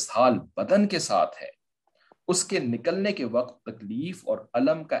اتصال بدن کے ساتھ ہے, اس کے نکلنے کے وقت تکلیف اور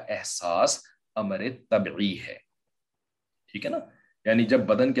الم کا احساس امر طبعی ہے. ٹھیک ہے نا. یعنی جب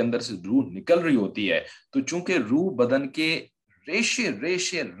بدن کے اندر سے روح نکل رہی ہوتی ہے تو چونکہ روح بدن کے ریشے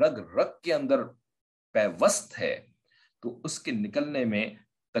ریشے رگ رگ کے اندر پیوست ہے, تو اس کے نکلنے میں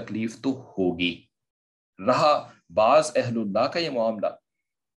تکلیف تو ہوگی. رہا بعض اہل اللہ کا یہ معاملہ,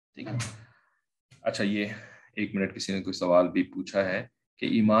 ٹھیک ہے. اچھا, یہ 1 منٹ, کسی نے کوئی سوال بھی پوچھا ہے کہ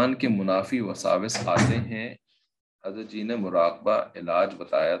ایمان کے منافی وساوس آتے ہیں. حضرت جی نے مراقبہ علاج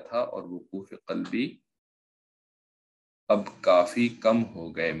بتایا تھا اور وقوف قلبی اب کافی کم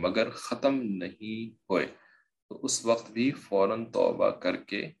ہو گئے مگر ختم نہیں ہوئے, تو اس وقت بھی فوراً توبہ کر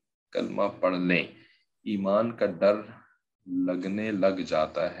کے کلمہ پڑھ لیں. ایمان کا ڈر لگنے لگ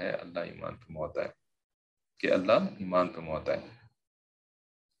جاتا ہے, اللہ ایمان پہ موتا ہے, کہ اللہ ایمان پہ موتا ہے.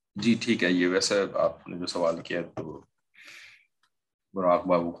 جی ٹھیک ہے. یہ ویسے آپ نے جو سوال کیا تو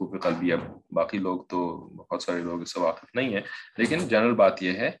مراقبہ وقوف قلبی, اب باقی لوگ تو بہت سارے لوگ اس سے واقف نہیں ہیں, لیکن جنرل بات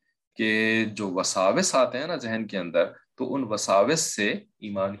یہ ہے کہ جو وساوس آتے ہیں نا ذہن کے اندر, تو ان وساوس سے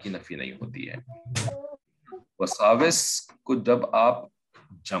ایمان کی نفی نہیں ہوتی ہے. وساوس کو جب آپ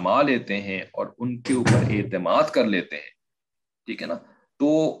جما لیتے ہیں اور ان کے اوپر اعتماد کر لیتے ہیں, ٹھیک ہے نا,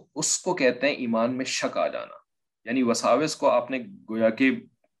 تو اس کو کہتے ہیں ایمان میں شک آ جانا. یعنی وساوس کو آپ نے گویا کہ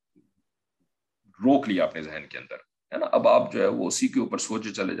روک لیا اپنے ذہن کے اندر, ہے نا. اب آپ جو ہے وہ اسی کے اوپر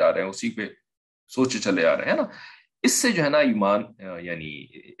سوچے چلے جا رہے ہیں, اسی پہ سوچے چلے جا رہے ہیں نا. اس سے جو ہے نا ایمان, یعنی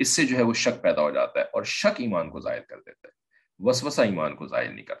اس سے جو ہے وہ شک پیدا ہو جاتا ہے, اور شک ایمان کو زائد کر دیتا ہے, وسوسہ ایمان کو زائد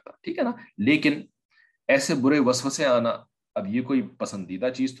نہیں کرتا. ٹھیک ہے نا. لیکن ایسے برے وسوسے آنا, اب یہ کوئی پسندیدہ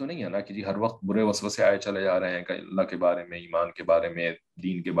چیز تو نہیں ہے نا کہ جی ہر وقت برے وسوسے آئے چلے جا رہے ہیں, کہ اللہ کے بارے میں, ایمان کے بارے میں,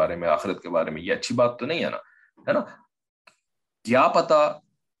 دین کے بارے میں, آخرت کے بارے میں. یہ اچھی بات تو نہیں ہے نا, ہے نا. کیا پتا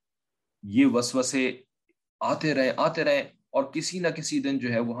یہ وسوسے آتے رہیں اور کسی نہ کسی دن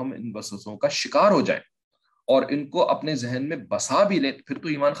جو ہے وہ ہم ان وسوسوں کا شکار ہو جائیں اور ان کو اپنے ذہن میں بسا بھی لیں, پھر تو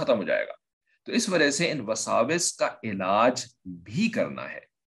ایمان ختم ہو جائے گا. تو اس وجہ سے ان وساوس کا علاج بھی کرنا ہے.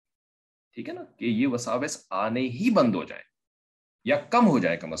 ٹھیک ہے نا, کہ یہ وساوس آنے ہی بند ہو جائیں یا کم ہو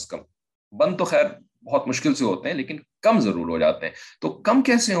جائے, کم از کم. بند تو خیر بہت مشکل سے ہوتے ہیں, لیکن کم ضرور ہو جاتے ہیں. تو کم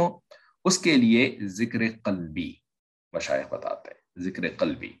کیسے ہوں, اس کے لیے ذکر قلبی مشائخ بتاتے ہیں, ذکر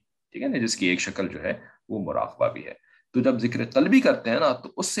قلبی, ٹھیک ہے نا, جس کی ایک شکل جو ہے وہ مراقبہ بھی ہے. تو جب ذکر قلبی کرتے ہیں نا,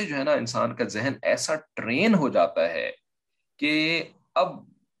 تو اس سے جو ہے نا انسان کا ذہن ایسا ٹرین ہو جاتا ہے کہ اب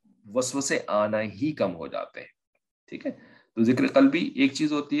وسوسے آنا ہی کم ہو جاتے ہیں. ٹھیک ہے. تو ذکر قلبی ایک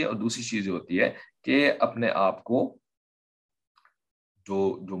چیز ہوتی ہے, اور دوسری چیز ہوتی ہے کہ اپنے آپ کو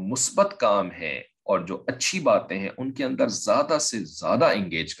جو مثبت کام ہے اور جو اچھی باتیں ہیں ان کے اندر زیادہ سے زیادہ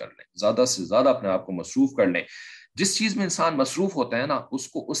انگیج کر لیں, زیادہ سے زیادہ اپنے آپ کو مصروف کر لیں. جس چیز میں انسان مصروف ہوتا ہے نا, اس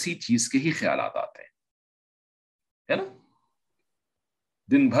کو اسی چیز کے ہی خیالات آتے ہیں, ہے نا.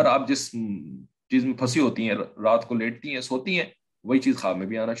 دن بھر آپ جس چیز میں پھنسی ہوتی ہیں, رات کو لیٹتی ہیں, سوتی ہیں, وہی چیز خواب میں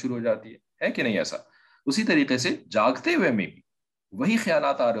بھی آنا شروع ہو جاتی ہے کہ نہیں ایسا. اسی طریقے سے جاگتے ہوئے میں بھی وہی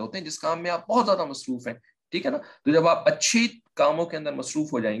خیالات آ رہے ہوتے ہیں جس کام میں آپ بہت زیادہ مصروف ہیں. ٹھیک ہے نا. تو جب آپ اچھی کاموں کے اندر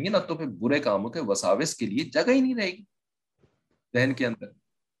مصروف ہو جائیں گے نا, تو پھر برے کاموں کے وساوس کے لیے جگہ ہی نہیں رہے گی ذہن کے اندر.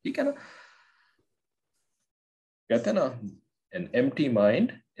 ٹھیک ہے نا. کہتے ہیں نا, an empty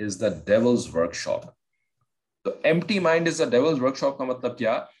mind is the devil's workshop. تو empty mind is the devil's workshop کا مطلب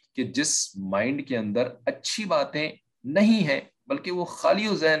کیا, کہ جس مائنڈ کے اندر اچھی باتیں نہیں ہیں بلکہ وہ خالی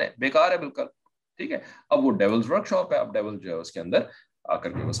و ذہن ہے, بیکار ہے بالکل. ٹھیک ہے. اب وہ ڈیولز ورک شاپ ہے, اب ڈیول جو ہے اس کے اندر آ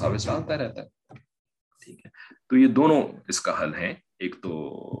کر کے وساوس ڈالتا رہتا ہے. ٹھیک ہے. تو یہ دونوں اس کا حل ہے, ایک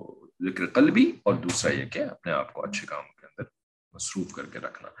تو ذکر قلبی اور دوسرا یہ کہ اپنے آپ کو اچھے کاموں کے اندر مصروف کر کے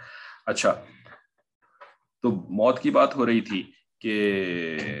رکھنا. اچھا, تو موت کی بات ہو رہی تھی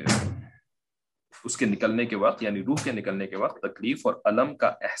کہ اس کے نکلنے کے وقت یعنی روح کے نکلنے کے وقت تکلیف اور الم کا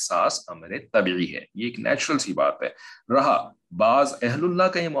احساس امر طبیعی ہے، یہ ایک نیچرل سی بات ہے۔ رہا بعض اہل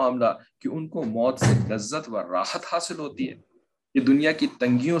اللہ کا یہ معاملہ کہ ان کو موت سے لذت و راحت حاصل ہوتی ہے، یہ دنیا کی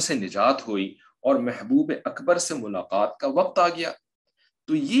تنگیوں سے نجات ہوئی اور محبوب اکبر سے ملاقات کا وقت آ گیا،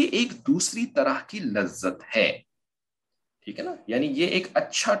 تو یہ ایک دوسری طرح کی لذت ہے، ٹھیک ہے نا، یعنی یہ ایک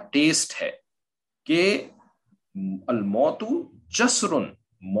اچھا ٹیسٹ ہے کہ الموت جسر،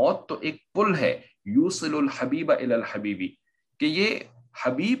 موت تو ایک پل ہے، یوصل الحبیب الی الحبیبی، کہ یہ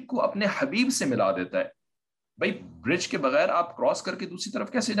حبیب کو اپنے حبیب سے ملا دیتا ہے۔ بھائی برج کے بغیر آپ کراس کر کے دوسری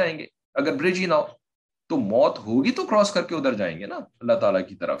طرف کیسے جائیں گے اگر برج ہی نہ ہو؟ تو موت ہوگی تو کراس کر کے ادھر جائیں گے نا اللہ تعالیٰ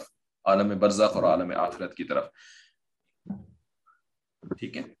کی طرف، عالم برزخ اور عالم آخرت کی طرف،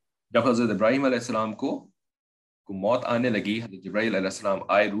 ٹھیک ہے۔ جب حضرت ابراہیم علیہ السلام کو موت آنے لگی، حضرت جبرائیل علیہ السلام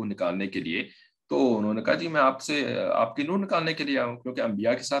آئے روح نکالنے کے لیے، تو انہوں نے کہا جی میں آپ سے آپ کی روح نکالنے کے لیے آؤں، کیونکہ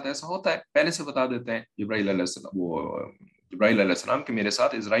انبیاء کے ساتھ ایسا ہوتا ہے، پہلے سے بتا دیتے ہیں جبرائیل علیہ السلام کہ میرے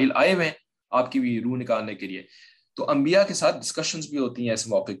ساتھ اسرائیل آئے ہوئے ہیں آپ کی بھی روح نکالنے کے لیے۔ تو انبیاء کے ساتھ ڈسکشنز بھی ہوتی ہیں ایسے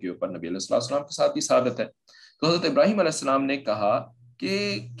موقع کے اوپر، نبی علیہ السلام کے ساتھ بھی ثابت ہے۔ تو حضرت ابراہیم علیہ السلام نے کہا کہ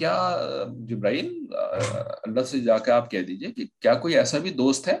کیا جبرائیل اللہ سے جا کے آپ کہہ دیجئے کہ کیا کوئی ایسا بھی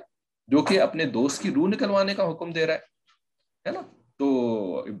دوست ہے جو کہ اپنے دوست کی روح نکلوانے کا حکم دے رہا ہے نا؟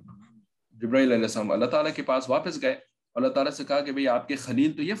 تو جبرائیل علیہ السلام اللہ تعالیٰ کے پاس واپس گئے، اللہ تعالیٰ سے کہا کہ بھئی آپ کے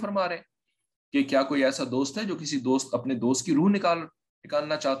خلیل تو یہ فرما رہے ہیں کہ کیا کوئی ایسا دوست ہے جو کسی دوست اپنے دوست کی روح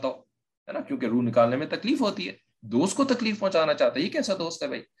نکالنا چاہتا ہو، ہے نا، کیونکہ روح نکالنے میں تکلیف ہوتی ہے، دوست کو تکلیف پہنچانا چاہتا ہے، یہ کیسا دوست ہے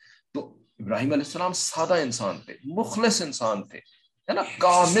بھائی؟ تو ابراہیم علیہ السلام سادہ انسان تھے، مخلص انسان تھے، ہے نا،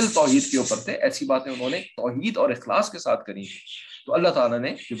 کامل توحید کے اوپر تھے، ایسی باتیں انہوں نے توحید اور اخلاص کے ساتھ کری۔ تو اللہ تعالیٰ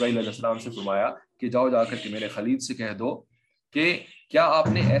نے جبرائیل علیہ السلام سے فرمایا کہ جاؤ جا کر کے میرے خلیل سے کہہ دو کہ کیا آپ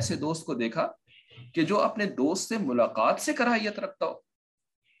نے ایسے دوست کو دیکھا کہ جو اپنے دوست سے ملاقات سے کراہیت رکھتا ہو،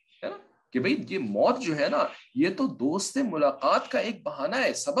 ہے نا، کہ بھئی یہ موت جو ہے نا یہ تو دوست سے ملاقات کا ایک بہانہ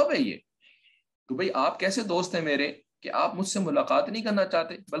ہے، سبب ہے یہ، تو بھئی آپ کیسے دوست ہیں میرے کہ آپ مجھ سے ملاقات نہیں کرنا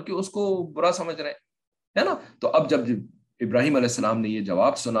چاہتے بلکہ اس کو برا سمجھ رہے ہیں، ہے نا۔ تو اب جب ابراہیم علیہ السلام نے یہ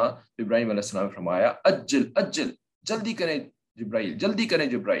جواب سنا تو ابراہیم علیہ السلام نے فرمایا اجل جلدی کریں جبرائیل، جلدی کریں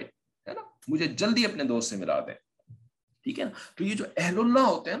جبرائیل، ہے نا، مجھے جلدی اپنے دوست سے ملا دیں، ٹھیک ہے نا۔ تو یہ جو اہل اللہ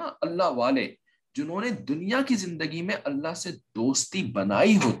ہوتے ہیں نا، اللہ والے جنہوں نے دنیا کی زندگی میں اللہ سے دوستی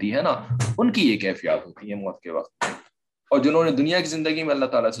بنائی ہوتی ہے نا، ان کی یہ کیفیات ہوتی ہے موت کے وقت، اور جنہوں نے دنیا کی زندگی میں اللہ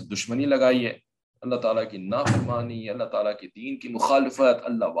تعالیٰ سے دشمنی لگائی ہے، اللہ تعالیٰ کی نافرمانی، اللہ تعالیٰ کی دین کی مخالفت،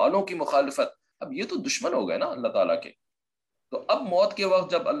 اللہ والوں کی مخالفت، اب یہ تو دشمن ہو گئے نا اللہ تعالیٰ کے۔ تو اب موت کے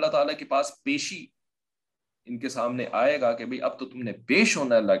وقت جب اللہ تعالیٰ کے پاس پیشی ان کے سامنے آئے گا کہ بھئی اب تو تم نے پیش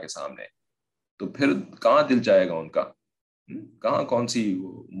ہونا اللہ کے سامنے، تو پھر کہاں دل جائے گا ان کا، کہاں کون سی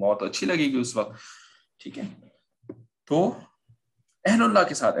موت اچھی لگے گی اس وقت، ٹھیک ہے۔ تو اہل اللہ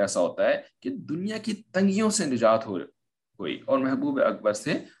کے ساتھ ایسا ہوتا ہے کہ دنیا کی تنگیوں سے نجات ہوئی اور محبوب اکبر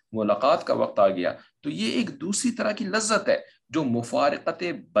سے ملاقات کا وقت آ گیا، تو یہ ایک دوسری طرح کی لذت ہے جو مفارقت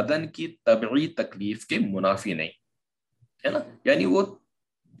بدن کی طبعی تکلیف کے منافی نہیں ہے نا، یعنی وہ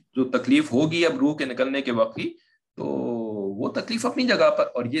جو تکلیف ہوگی اب روح کے نکلنے کے وقت کی، تو وہ تکلیف اپنی جگہ پر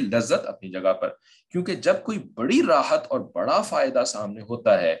اور یہ لذت اپنی جگہ پر، کیونکہ جب کوئی بڑی راحت اور بڑا فائدہ سامنے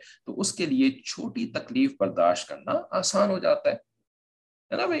ہوتا ہے تو اس کے لیے چھوٹی تکلیف برداشت کرنا آسان ہو جاتا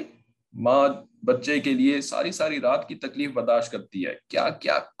ہے نا بھائی۔ ماں بچے کے لیے ساری ساری رات کی تکلیف برداشت کرتی ہے، کیا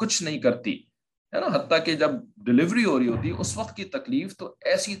کیا کچھ نہیں کرتی ہے نا، حتیٰ کہ جب ڈلیوری ہو رہی ہوتی ہے اس وقت کی تکلیف تو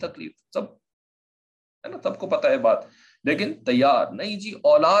ایسی تکلیف سب ہے نا، سب کو پتہ ہے بات، لیکن تیار نہیں جی،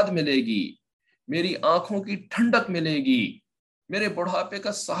 اولاد ملے گی، میری آنکھوں کی ٹھنڈک ملے گی، میرے بڑھاپے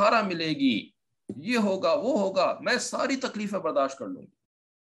کا سہارا ملے گی، یہ ہوگا وہ ہوگا، میں ساری تکلیفیں برداشت کر لوں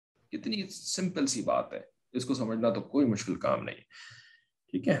گی۔ کتنی سمپل سی بات ہے، اس کو سمجھنا تو کوئی مشکل کام نہیں،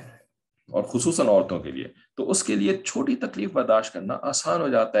 ٹھیک ہے، اور خصوصاً عورتوں کے لیے تو اس کے لیے چھوٹی تکلیف برداشت کرنا آسان ہو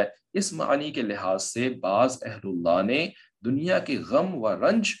جاتا ہے۔ اس معنی کے لحاظ سے بعض اہل اللہ نے دنیا کے غم و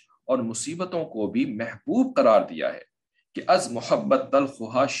رنج اور مصیبتوں کو بھی محبوب قرار دیا ہے کہ از محبت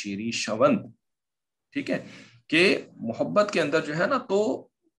تلخھا شیریں شوند، ٹھیک ہے، کہ محبت کے اندر جو ہے نا تو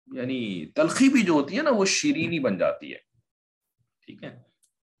یعنی تلخی بھی جو ہوتی ہے نا وہ شیرینی بن جاتی ہے، ٹھیک ہے۔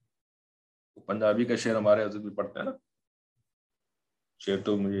 پنجابی کا شعر ہمارے حضرت بھی پڑھتے ہیں نا، شعر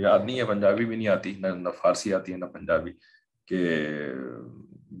تو مجھے یاد نہیں ہے، پنجابی بھی نہیں آتی، نہ فارسی آتی ہے نہ پنجابی، کہ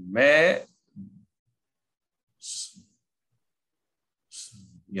میں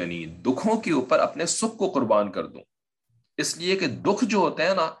یعنی دکھوں کے اوپر اپنے سکھ کو قربان کر دوں، اس لیے کہ دکھ جو ہوتے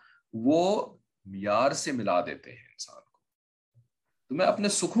ہیں نا وہ یار سے ملا دیتے ہیں انسان کو، تو میں اپنے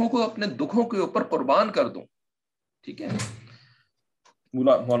سکھوں کو اپنے دکھوں کے اوپر قربان کر دوں، ٹھیک ہے۔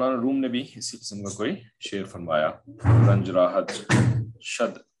 مولانا روم نے بھی اسی قسم کا کوئی شعر فرمایا، رنج راحت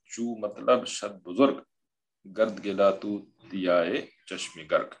شد چو مطلب شد بزرگ، گرد گلا تو دیائے چشم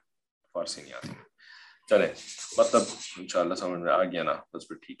گرگ. فارسی نہیں آتی. چلے مطلب انشاءاللہ سمجھ میں آ گیا نا، بس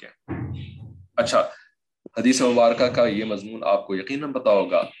پھر ٹھیک ہے. اچھا، حدیث مبارکہ کا یہ مضمون آپ کو یقیناً پتا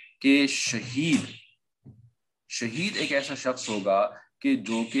ہوگا کہ شہید ایک ایسا شخص ہوگا کہ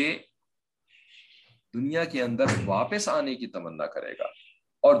جو کہ دنیا کے اندر واپس آنے کی تمنا کرے گا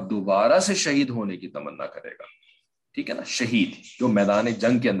اور دوبارہ سے شہید ہونے کی تمنا کرے گا. ٹھیک ہے نا. شہید جو میدان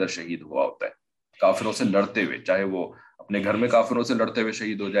جنگ کے اندر شہید ہوا ہوتا ہے، کافروں سے لڑتے ہوئے، چاہے وہ اپنے گھر میں کافروں سے لڑتے ہوئے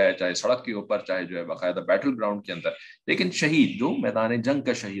شہید ہو جائے، چاہے سڑک کے اوپر، چاہے جو ہے باقاعدہ بیٹل گراؤنڈ کے اندر، لیکن شہید جو میدان جنگ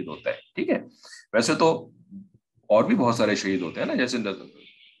کا شہید ہوتا ہے. ٹھیک ہے. ویسے تو اور بھی بہت سارے شہید ہوتے ہیں نا، جیسے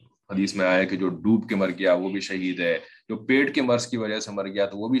حدیث میں آیا کہ جو ڈوب کے مر گیا وہ بھی شہید ہے، جو پیٹ کے مرض کی وجہ سے مر گیا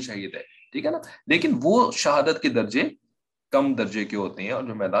تو وہ بھی شہید ہے. ٹھیک ہے نا. لیکن وہ شہادت کے درجے کم درجے کے ہوتے ہیں، اور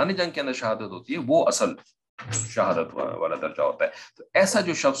جو میدان جنگ کے اندر شہادت ہوتی ہے وہ اصل شہادت والا درجہ ہوتا ہے. تو ایسا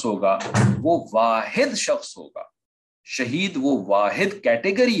جو شخص ہوگا وہ واحد شخص ہوگا. شہید وہ واحد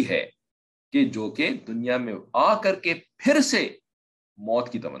کیٹیگری ہے کہ جو کہ دنیا میں آ کر کے پھر سے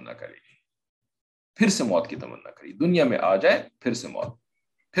موت کی تمنا کرے گی، پھر سے موت کی تمنا کرے گی. دنیا میں آ جائے پھر سے موت،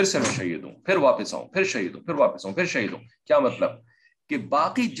 پھر سے میں شہید ہوں، پھر واپس آؤں، پھر شہید ہوں، پھر واپس آؤں، پھر شہید ہوں. کیا مطلب کہ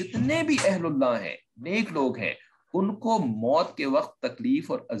باقی جتنے بھی اہل اللہ ہیں، نیک لوگ ہیں، ان کو موت کے وقت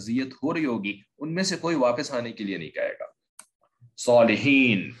تکلیف اور اذیت ہو رہی ہوگی، ان میں سے کوئی واپس آنے کے لیے نہیں کہے گا.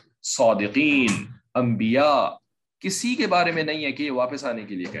 صالحین، صادقین، انبیاء، کسی کے بارے میں نہیں ہے کہ یہ واپس آنے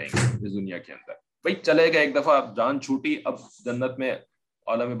کے لیے کہیں گے اس دنیا کے اندر. بھائی چلے گئے ایک دفعہ، جان چھوٹی، اب جنت میں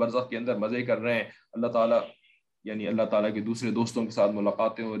عالم برزخ کے اندر مزے کر رہے ہیں. اللہ تعالیٰ کے دوسرے دوستوں کے ساتھ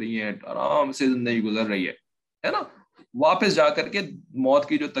ملاقاتیں ہو رہی ہیں، آرام سے زندگی گزر رہی ہے نا. واپس جا کر کے موت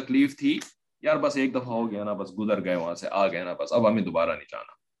کی جو تکلیف تھی، یار بس ایک دفعہ ہو گیا نا، بس گزر گئے، وہاں سے آ گئے نا، بس اب ہمیں دوبارہ نہیں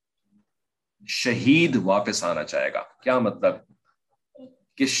جانا. شہید واپس آنا چاہے گا. کیا مطلب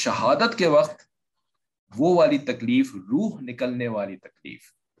کہ شہادت کے وقت وہ والی تکلیف، روح نکلنے والی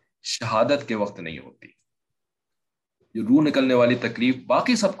تکلیف شہادت کے وقت نہیں ہوتی. جو روح نکلنے والی تکلیف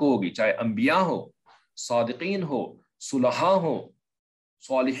باقی سب کو ہوگی، چاہے انبیاء ہو، صادقین ہو، صلحاء ہو،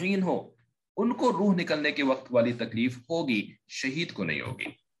 صالحین ہو، ان کو روح نکلنے کے وقت والی تکلیف ہوگی، شہید کو نہیں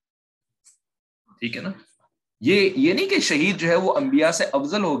ہوگی. ٹھیک ہے نا. یہ نہیں کہ شہید جو ہے وہ انبیاء سے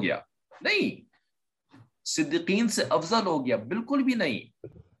افضل ہو گیا، نہیں، صدیقین سے افضل ہو گیا، بالکل بھی نہیں.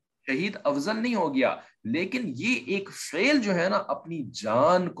 شہید افضل نہیں ہو گیا، لیکن یہ ایک فعل جو ہے نا، اپنی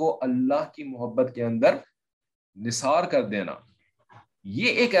جان کو اللہ کی محبت کے اندر نثار کر دینا،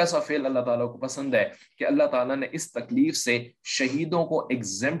 یہ ایک ایسا فعل اللہ تعالیٰ کو پسند ہے کہ اللہ تعالیٰ نے اس تکلیف سے شہیدوں کو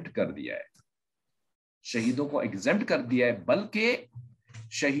ایگزمپٹ کر دیا ہے. شہیدوں کو ایگزمپٹ کر دیا ہے، بلکہ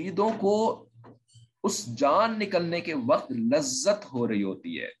شہیدوں کو اس جان نکلنے کے وقت لذت ہو رہی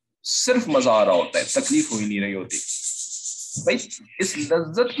ہوتی ہے، صرف مزہ آ رہا ہوتا ہے، تکلیف ہو ہی نہیں رہی ہوتی. بھائی اس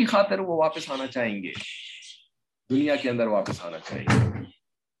لذت کی خاطر وہ واپس آنا چاہیں گے، دنیا کے اندر واپس آنا چاہیں گے.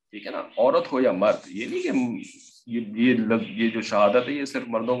 ٹھیک ہے نا. عورت ہو یا مرد، یہ نہیں کہ یہ جو شہادت ہے یہ صرف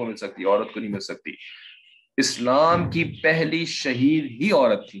مردوں کو مل سکتی، عورت کو نہیں مل سکتی. اسلام کی پہلی شہید ہی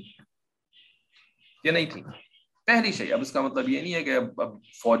عورت تھی، یہ نہیں تھی پہلی شہید. اب اس کا مطلب یہ نہیں ہے کہ اب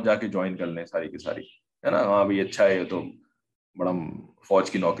فوج جا کے جوائن کر لیں ساری کی ساری، ہے نا. ہاں بھائی اچھا ہے، تو بڑا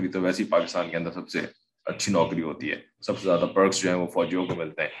فوج کی نوکری تو ویسے ہی پاکستان کے اندر سب سے اچھی نوکری ہوتی ہے، سب سے زیادہ پرکس جو ہیں وہ فوجیوں کو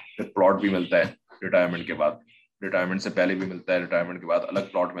ملتے ہیں. پھر پلاٹ بھی ملتا ہے ریٹائرمنٹ کے بعد، ریٹائرمنٹ سے پہلے بھی ملتا ہے، ریٹائرمنٹ کے بعد الگ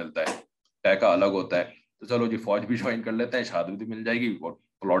پلاٹ ملتا ہے، ٹیکا الگ ہوتا ہے. تو چلو جی فوج بھی جوائن کر لیتے ہیں، شہادت بھی مل جائے گی اور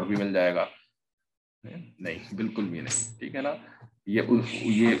پلاٹ بھی مل جائے گا. نہیں، بالکل بھی نہیں. ٹھیک ہے نا.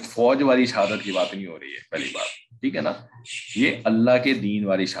 یہ فوج والی شہادت کی بات نہیں ہو رہی ہے پہلی بات. ٹھیک ہے نا. یہ اللہ کے دین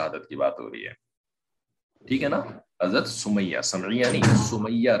والی شہادت کی بات ہو رہی ہے. ٹھیک ہے نا. حضرت سمیہ، سمعیہ نہیں،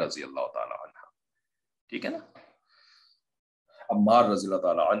 سمیہ رضی اللہ تعالی عنہ. ٹھیک ہے نا. عمار رضی اللہ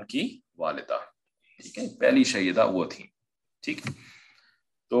تعالی عنہ کی والدہ. ٹھیک ہے. پہلی شہیدہ وہ تھی. ٹھیک.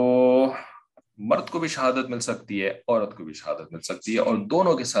 تو مرد کو بھی شہادت مل سکتی ہے، عورت کو بھی شہادت مل سکتی ہے، اور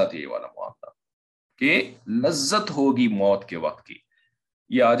دونوں کے ساتھ یہ والا معاملہ کہ لذت ہوگی موت کے وقت کی.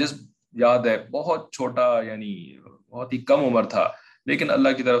 یہ عاجز یاد ہے، بہت چھوٹا، یعنی بہت ہی کم عمر تھا، لیکن اللہ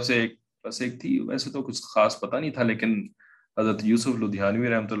کی طرف سے بس ایک تھی. ویسے تو کچھ خاص پتہ نہیں تھا، لیکن حضرت یوسف لدھیانوی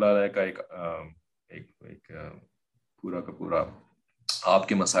رحمۃ اللہ علیہ کا ایک پورا کا پورا آپ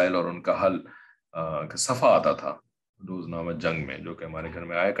کے مسائل اور ان کا حل کا صفحہ آتا تھا روزنامہ جنگ میں، جو کہ ہمارے گھر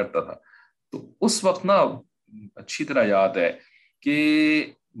میں آیا کرتا تھا. تو اس وقت نا اچھی طرح یاد ہے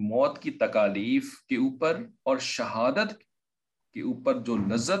کہ موت کی تکالیف کے اوپر اور شہادت کے اوپر جو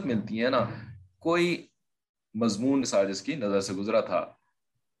لذت ملتی ہے نا، کوئی مضمون سازش کی نظر سے گزرا تھا،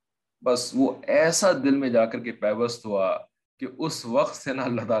 بس وہ ایسا دل میں جا کر کے پیوست ہوا کہ اس وقت سے نا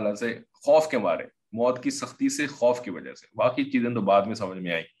اللہ تعالیٰ سے خوف کے مارے، موت کی سختی سے خوف کی وجہ سے، باقی چیزیں تو بعد میں سمجھ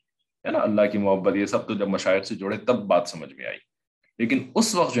میں آئی، ہے نا، اللہ کی محبت، یہ سب تو جب مشائخ سے جڑے تب بات سمجھ میں آئی. لیکن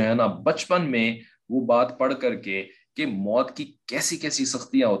اس وقت جو ہے نا بچپن میں وہ بات پڑھ کر کے کہ موت کی کیسی کیسی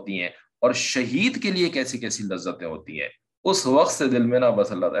سختیاں ہوتی ہیں اور شہید کے لیے کیسی کیسی لذتیں ہوتی ہیں، اس وقت سے دل میں نا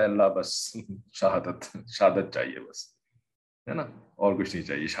بس اللہ اے اللہ بس شہادت شہادت چاہیے بس، ہے نا، اور کچھ نہیں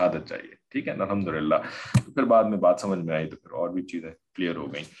چاہیے، شہادت چاہیے. ٹھیک ہے نا، الحمدللہ. تو پھر بعد میں بات سمجھ میں آئی تو پھر اور بھی چیزیں کلیئر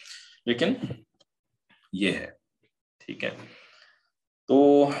ہو گئیں. لیکن یہ ہے، ٹھیک ہے.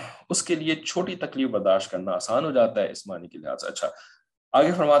 تو اس کے لیے چھوٹی تکلیف برداشت کرنا آسان ہو جاتا ہے اس معنی کے لحاظ سے. اچھا،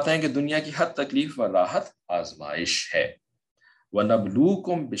 آگے فرماتے ہیں کہ دنیا کی ہر تکلیف و راحت آزمائش ہے.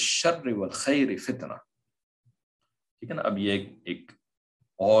 وَنَبْلُوكُمْ بِالشَّرِّ وَالْخَيْرِ فِتْنَةً. ٹھیک ہے نا. اب یہ ایک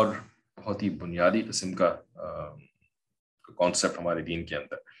اور بہت ہی بنیادی قسم کا کانسیپٹ ہمارے دین کے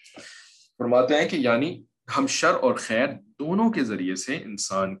اندر فرماتے ہیں کہ یعنی ہم شر اور خیر دونوں کے ذریعے سے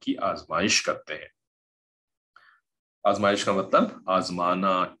انسان کی آزمائش کرتے ہیں. آزمائش کا مطلب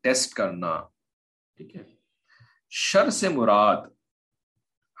آزمانا، ٹیسٹ کرنا. ٹھیک ہے. شر سے مراد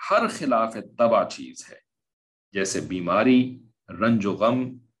ہر خلاف طبع چیز ہے، جیسے بیماری، رنج و غم،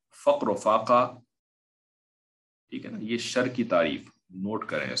 فقر و فاقہ. ٹھیک ہے نا. یہ شر کی تعریف نوٹ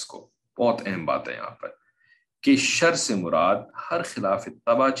کریں، اس کو بہت اہم بات ہے یہاں پر کہ شر سے مراد ہر خلاف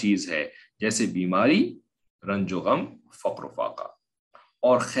طبع چیز ہے، جیسے بیماری، رنج و غم، فقر و فاقہ.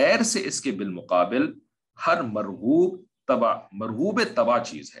 اور خیر سے اس کے بالمقابل ہر مرغوب طبع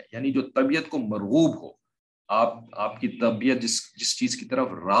چیز ہے، یعنی جو طبیعت کو مرغوب ہو. آپ کی طبیعت جس چیز کی طرف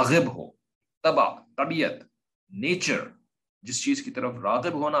راغب ہو، طبیعت، نیچر جس چیز کی طرف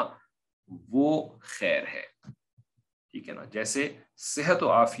راغب ہونا، وہ خیر ہے. ٹھیک ہے نا. جیسے صحت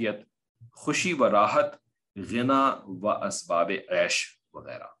و عافیت، خوشی و راحت، غنا و اسباب عیش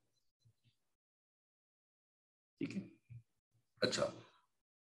وغیرہ. ٹھیک ہے. اچھا،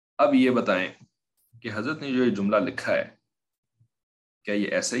 اب یہ بتائیں کہ حضرت نے جو یہ جملہ لکھا ہے کیا یہ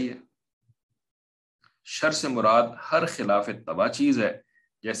ایسا ہی ہے؟ شر سے مراد ہر خلاف طبع چیز ہے،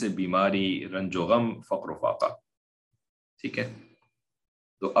 جیسے بیماری، رنج و غم، فقر و فاقہ. ٹھیک ہے.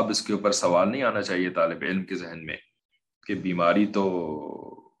 تو اب اس کے اوپر سوال نہیں آنا چاہیے طالب علم کے ذہن میں کہ بیماری تو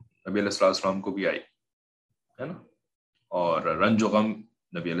نبی علیہ الصلوۃ والسلام کو بھی آئی ہے نا، اور رنج و غم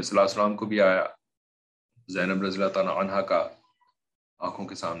نبی علیہ الصلوۃ والسلام کو بھی آیا. زینب رضی اللہ تعالیٰ عنہا کا آنکھوں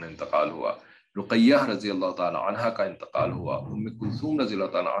کے سامنے انتقال ہوا، رقیہ رضی اللہ تعالیٰ عنہا کا انتقال ہوا، ام کلثوم رضی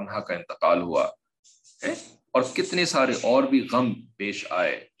اللہ تعالیٰ عنہا کا انتقال ہوا ہے، اور کتنے سارے اور بھی غم پیش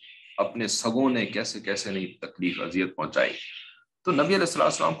آئے. اپنے سگوں نے کیسے کیسے نہیں تکلیف اذیت پہنچائی. تو نبی علیہ الصلوۃ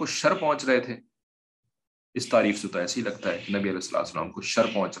والسلام کو شر پہنچ رہے تھے. اس تعریف سے تو ایسے ہی لگتا ہے کہ نبی علیہ الصلوۃ والسلام کو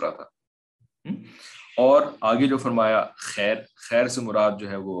شر پہنچ رہا تھا. اور آگے جو فرمایا خیر سے مراد جو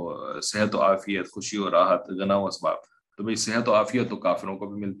ہے وہ صحت و عافیت، خوشی و راحت، غنا و اسباب. تو بھئی صحت و عافیت تو کافروں کو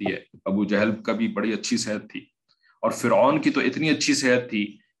بھی ملتی ہے. ابو جہل کا بھی بڑی اچھی صحت تھی، اور فرعون کی تو اتنی اچھی صحت تھی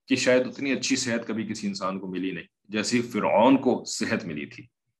کہ شاید اتنی اچھی صحت کبھی کسی انسان کو ملی نہیں جیسی فرعون کو صحت ملی تھی،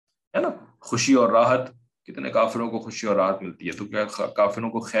 ہے نا. خوشی اور راحت، کتنے کافروں کو خوشی اور راحت ملتی ہے، تو کیا کافروں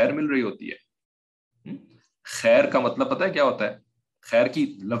کو خیر مل رہی ہوتی ہے؟ خیر کا مطلب پتہ ہے کیا ہوتا ہے؟ خیر کی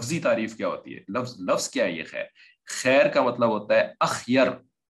لفظی تعریف کیا ہوتی ہے؟ لفظ کیا ہے یہ خیر کا مطلب ہوتا ہے اخیر.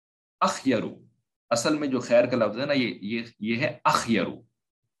 اخیرو، اصل میں جو خیر کا لفظ ہے نا یہ ہے اخیرو،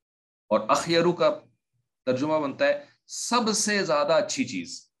 اور اخیرو کا ترجمہ بنتا ہے سب سے زیادہ اچھی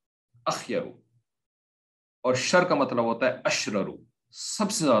چیز، اخیرو. اور شر کا مطلب ہوتا ہے اشررو،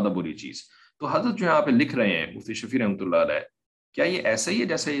 سب سے زیادہ بری چیز. تو حضرت جو یہاں پہ لکھ رہے ہیں مفتی شفیع رحمۃ اللہ علیہ، کیا یہ ایسا ہی ہے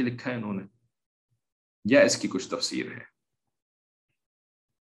جیسا یہ لکھا ہے انہوں نے، یا اس کی کچھ تفسیر ہے؟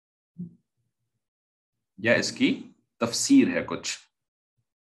 یا اس کی تفسیر ہے؟ کچھ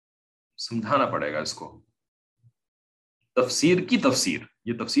سمجھانا پڑے گا اس کو. تفسیر کی تفسیر،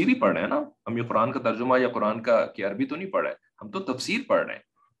 یہ تفسیر ہی پڑھ رہے ہیں نا ہم، یہ قرآن کا ترجمہ یا قرآن کی عربی تو نہیں پڑھ رہے، ہم تو تفسیر پڑھ رہے ہیں.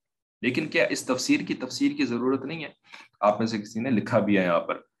 لیکن کیا اس تفسیر کی ضرورت نہیں ہے؟ آپ میں سے کسی نے لکھا بھی ہے یہاں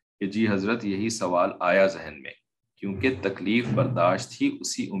پر کہ جی حضرت یہی سوال آیا ذہن میں، کیونکہ تکلیف برداشت ہی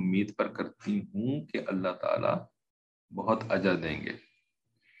اسی امید پر کرتی ہوں کہ اللہ تعالی بہت اجر دیں گے.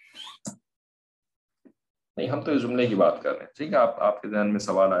 نہیں، ہم تو اس جملے کی بات کر رہے ہیں. ٹھیک ہے، آپ کے ذہن میں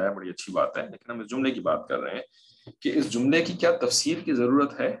سوال آیا، بڑی اچھی بات ہے، لیکن ہم اس جملے کی بات کر رہے ہیں کہ اس جملے کی کیا تفسیر کی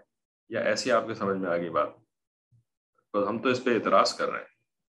ضرورت ہے، یا ایسی آپ کے سمجھ میں آ گئی بات؟ تو ہم تو اس پہ اعتراض کر رہے ہیں،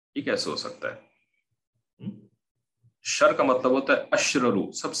 یہ کیسے ہو سکتا ہے؟ شر کا مطلب ہوتا ہے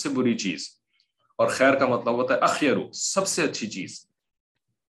اشررو، سب سے بری چیز، اور خیر کا مطلب ہوتا ہے اخیرو، سب سے اچھی چیز.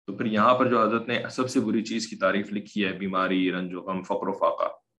 تو پھر یہاں پر جو حضرت نے سب سے بری چیز کی تعریف لکھی ہے، بیماری، رنج و غم، فقر و فاقہ،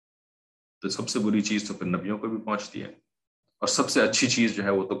 تو سب سے بری چیز تو پھر نبیوں کو بھی پہنچتی ہے، اور سب سے اچھی چیز جو ہے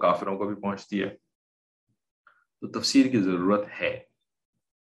وہ تو کافروں کو بھی پہنچتی ہے. تو تفسیر کی ضرورت ہے.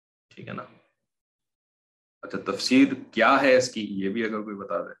 ٹھیک ہے نا. اچھا، تفسیر کیا ہے اس کی، یہ بھی اگر کوئی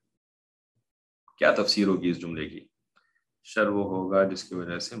بتا دے. کیا تفسیر ہوگی اس جملے کی؟ شر وہ ہوگا جس کی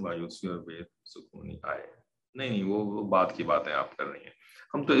وجہ سے مایوسی اور بے سکونی آئے. نہیں وہ بات کی باتیں آپ کر رہی ہیں.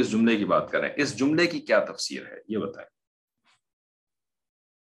 ہم تو اس جملے کی بات کر رہے ہیں. اس جملے کی کیا تفسیر ہے یہ بتائیں.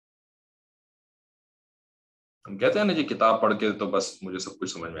 ہم کہتے ہیں نا جی کتاب پڑھ کے تو بس مجھے سب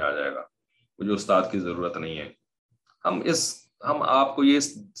کچھ سمجھ میں آ جائے گا, مجھے استاد کی ضرورت نہیں ہے. ہم آپ کو یہ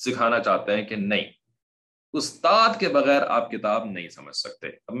سکھانا چاہتے ہیں کہ نہیں, استاد کے بغیر آپ کتاب نہیں سمجھ سکتے.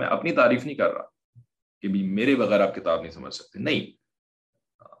 اب میں اپنی تعریف نہیں کر رہا کہ بھی میرے بغیر آپ کتاب نہیں سمجھ سکتے, نہیں.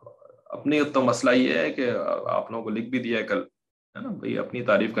 اپنی تو مسئلہ یہ ہے کہ آپ لوگوں کو لکھ بھی دیا ہے کل, ہے نا بھائی, اپنی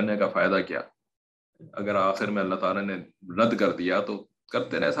تعریف کرنے کا فائدہ کیا؟ اگر آخر میں اللہ تعالیٰ نے رد کر دیا تو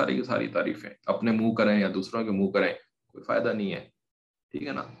کرتے رہے ساری کی ساری تعریفیں, اپنے منہ کریں یا دوسروں کے منہ کریں, کوئی فائدہ نہیں ہے. ٹھیک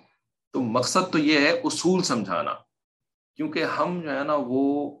ہے نا. تو مقصد تو یہ ہے اصول سمجھانا, کیونکہ ہم جو ہے نا وہ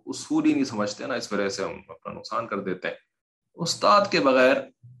اصول ہی نہیں سمجھتے نا, اس وجہ سے ہم اپنا نقصان کر دیتے ہیں. استاد کے بغیر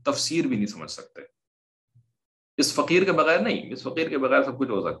تفسیر بھی نہیں سمجھ سکتے. اس فقیر کے بغیر نہیں, اس فقیر کے بغیر سب کچھ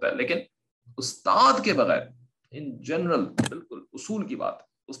ہو سکتا ہے, لیکن استاد کے بغیر ان جنرل بالکل اصول کی بات,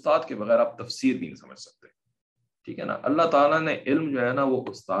 استاد کے بغیر آپ تفسیر بھی نہیں سمجھ سکتے. ٹھیک ہے نا. اللہ تعالیٰ نے علم جو ہے نا وہ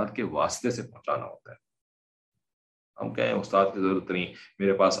استاد کے واسطے سے پہنچانا ہوتا ہے. ہم کہیں استاد کی ضرورت نہیں,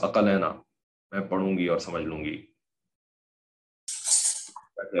 میرے پاس عقل ہے نا, میں پڑھوں گی اور سمجھ لوں گی.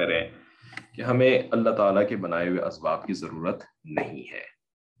 کیا کہہ رہے ہیں کہ ہمیں اللہ تعالیٰ کے بنائے ہوئے اسباب کی ضرورت نہیں ہے,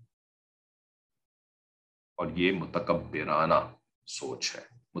 اور یہ متکبرانہ سوچ ہے,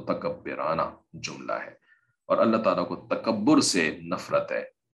 متکبرانہ جملہ ہے, اور اللہ تعالیٰ کو تکبر سے نفرت ہے,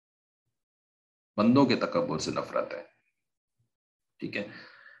 بندوں کے تکبر سے نفرت ہے. ٹھیک ہے.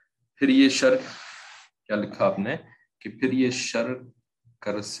 پھر یہ شر کیا لکھا آپ نے کہ پھر یہ شر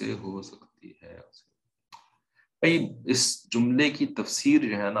کر سے ہو سکتی ہے. بھائی اس جملے کی تفسیر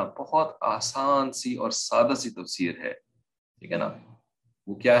جو ہے نا بہت آسان سی اور سادہ سی تفسیر ہے. ٹھیک ہے نا.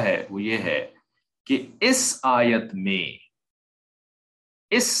 وہ کیا ہے؟ وہ یہ ہے کہ اس آیت میں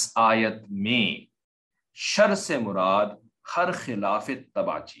شر سے مراد ہر خلاف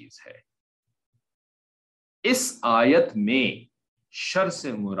تبع چیز ہے. اس آیت میں شر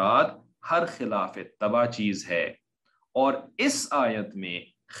سے مراد ہر خلاف تبع چیز ہے, اور اس آیت میں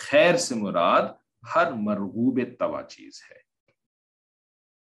خیر سے مراد ہر مرغوب تبع چیز ہے.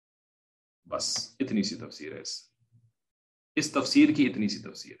 بس اتنی سی تفسیر ہے. اس تفسیر کی اتنی سی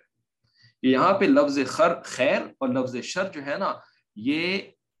تفسیر ہے. یہاں پہ لفظ خیر اور لفظ شر جو ہے نا یہ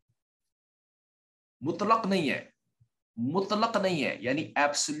مطلق نہیں ہے, مطلق نہیں ہے یعنی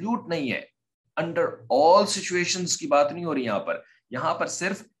ایبسلیوٹ نہیں ہے. انڈر آل سچویشنز کی بات نہیں ہو رہی یہاں پر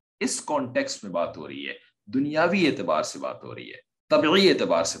صرف اس کانٹیکسٹ میں بات ہو رہی ہے, دنیاوی اعتبار سے بات ہو رہی ہے, طبعی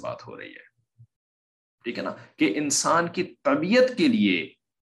اعتبار سے بات ہو رہی ہے. ٹھیک ہے نا. کہ انسان کی طبیعت کے لیے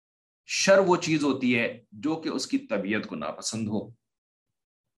شر وہ چیز ہوتی ہے جو کہ اس کی طبیعت کو ناپسند ہو,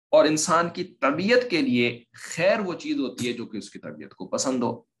 اور انسان کی طبیعت کے لیے خیر وہ چیز ہوتی ہے جو کہ اس کی طبیعت کو پسند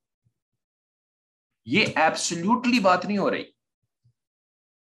ہو. یہ ایبسلیوٹلی بات نہیں ہو رہی.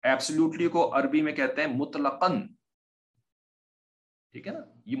 ایبسلیوٹلی کو عربی میں کہتے ہیں مطلقاً. ٹھیک ہے نا.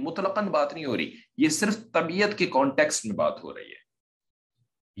 یہ مطلقاً بات نہیں ہو رہی, یہ صرف طبیعت کے کانٹیکسٹ میں بات ہو رہی ہے.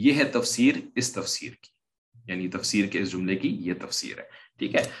 یہ ہے تفسیر اس تفسیر کی, یعنی تفسیر کے اس جملے کی یہ تفسیر ہے.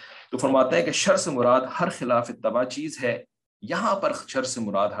 ٹھیک ہے. تو فرماتے ہیں کہ شر سے مراد ہر خلاف تبع چیز ہے. یہاں پر شر سے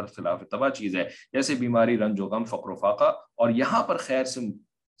مراد ہر خلاف تبع چیز ہے, جیسے بیماری, رنج و غم, فقر و فاقہ, اور یہاں پر خیر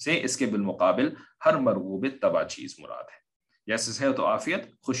سے اس کے بالمقابل ہر مرغوب تبع چیز مراد ہے, جیسے صحت و عافیت,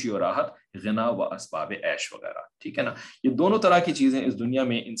 خوشی و راحت, غنا و اسباب عیش وغیرہ. ٹھیک ہے نا. یہ دونوں طرح کی چیزیں اس دنیا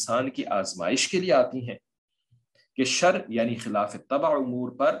میں انسان کی آزمائش کے لیے آتی ہیں کہ شر یعنی خلاف طبع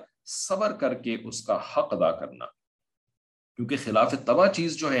امور پر صبر کر کے اس کا حق ادا کرنا, کیونکہ خلاف طبع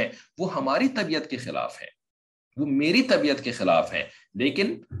چیز جو ہے وہ ہماری طبیعت کے خلاف ہے, وہ میری طبیعت کے خلاف ہے,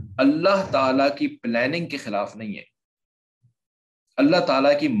 لیکن اللہ تعالیٰ کی پلاننگ کے خلاف نہیں ہے, اللہ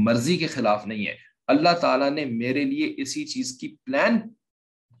تعالیٰ کی مرضی کے خلاف نہیں ہے. اللہ تعالیٰ نے میرے لیے اسی چیز کی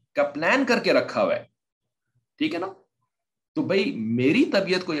پلان کر کے رکھا ہوا ہے. ٹھیک ہے نا. تو بھائی میری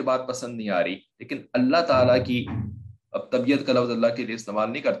طبیعت کو یہ بات پسند نہیں آ رہی, لیکن اللہ تعالیٰ کی, اب طبیعت کا لفظ اللہ کے لیے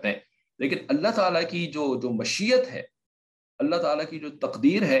استعمال نہیں کرتے ہیں, لیکن اللہ تعالیٰ کی جو مشیت ہے, اللہ تعالیٰ کی جو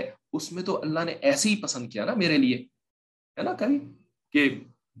تقدیر ہے, اس میں تو اللہ نے ایسے ہی پسند کیا نا میرے لیے, ہے نا, کبھی کہ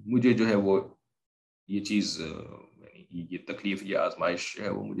مجھے جو ہے وہ یہ چیز, یہ تکلیف, یہ آزمائش ہے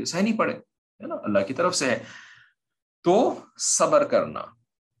وہ مجھے سہنی پڑے, ہے نا, اللہ کی طرف سے ہے. تو صبر کرنا.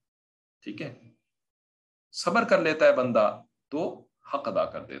 ٹھیک ہے. صبر کر لیتا ہے بندہ تو حق ادا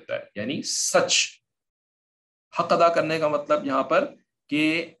کر دیتا ہے, یعنی سچ. حق ادا کرنے کا مطلب یہاں پر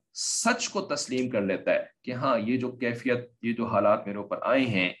کہ سچ کو تسلیم کر لیتا ہے کہ ہاں یہ جو کیفیت, یہ جو حالات میرے اوپر آئے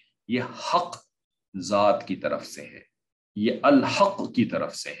ہیں, یہ حق ذات کی طرف سے ہے, یہ الحق کی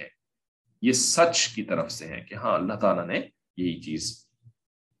طرف سے ہے. یہ سچ کی طرف سے ہے کہ ہاں اللہ تعالیٰ نے یہی چیز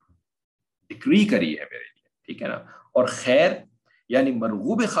ڈکری کری ہے میرے لیے، ٹھیک ہے نا. اور خیر یعنی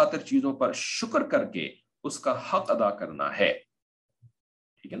مرغوب خاطر چیزوں پر شکر کر کے اس کا حق ادا کرنا ہے،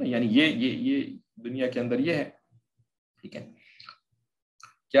 ٹھیک ہے نا. یعنی یہ دنیا کے اندر یہ ہے، ٹھیک ہے.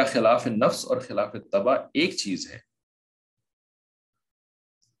 کیا خلاف نفس اور خلاف طبع ایک چیز ہے؟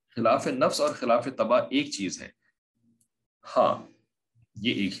 خلاف نفس اور خلاف طبع ایک چیز ہے، ہاں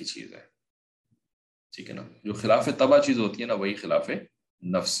یہ ایک ہی چیز ہے، ٹھیک ہے نا. جو خلاف طبع چیز ہوتی ہے نا وہی خلاف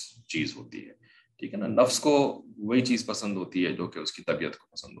نفس چیز ہوتی ہے، ٹھیک ہے نا. نفس کو وہی چیز پسند ہوتی ہے جو کہ اس کی طبیعت کو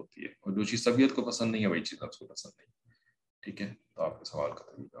پسند ہوتی ہے، اور جو چیز طبیعت کو پسند نہیں ہے وہی چیز نفس کو پسند نہیں، ٹھیک ہے. تو آپ کے سوال کا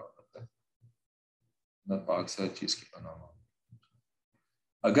طریقہ ہوتا ہے اللہ پاک سے ہر چیز کی پناہ مانگو.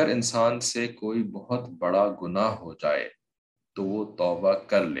 اگر انسان سے کوئی بہت بڑا گناہ ہو جائے تو وہ توبہ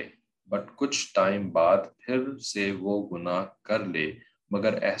کر لے، بٹ کچھ ٹائم بعد پھر سے وہ گناہ کر لے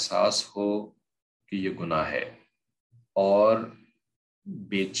مگر احساس ہو کہ یہ گناہ ہے اور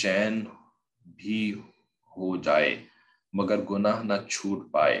بے چین بھی ہو جائے مگر گناہ نہ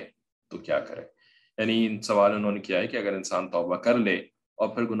چھوٹ پائے تو کیا کرے؟ یعنی ان سوال انہوں نے کیا ہے کہ اگر انسان توبہ کر لے اور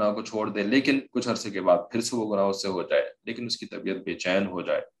پھر گناہ کو چھوڑ دے لیکن کچھ عرصے کے بعد پھر سے وہ گناہ اس سے ہو جائے لیکن اس کی طبیعت بے چین ہو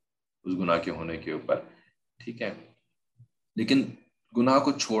جائے اس گناہ کے ہونے کے اوپر، ٹھیک ہے، لیکن گناہ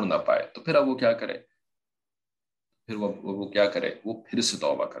کو چھوڑ نہ پائے تو پھر اب وہ کیا کرے؟ پھر وہ کیا کرے؟ وہ پھر سے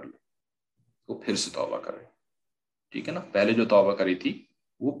توبہ کر لے، وہ پھر سے توبہ کرے، ٹھیک ہے نا. پہلے جو توبہ کری تھی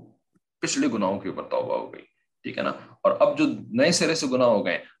وہ پچھلے گناہوں کے اوپر توبہ ہو گئی، ٹھیک ہے نا. اور اب جو نئے سرے سے گناہ ہو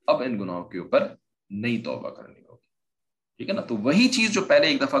گئے اب ان گناہوں کے اوپر نئی توبہ کرنی ہوگی، ٹھیک ہے نا. تو وہی چیز جو پہلے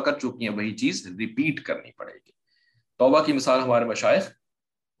ایک دفعہ کر چکی ہیں وہی چیز ریپیٹ کرنی پڑے گی. توبہ کی مثال ہمارے مشائخ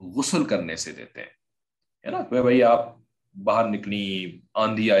غسل کرنے سے دیتے ہیں، ہے نا. بھائی آپ باہر نکلی،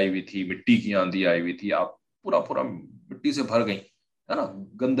 آندھی آئی ہوئی تھی، مٹی کی آندھی آئی ہوئی تھی، آپ پورا مٹی سے بھر گئی، ہے نا،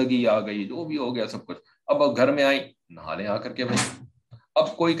 گندگی آ گئی، جو بھی ہو گیا سب کچھ. اب گھر میں آئی، نہا لیں آ کر کے بھائی.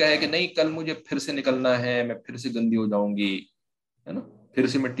 اب کوئی کہے کہ نہیں کل مجھے پھر سے نکلنا ہے، میں پھر سے گندی ہو جاؤں گی، ہے نا، پھر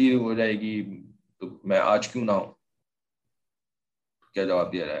سے مٹی ہو جائے گی، تو میں آج کیوں نہ ہوں؟ کیا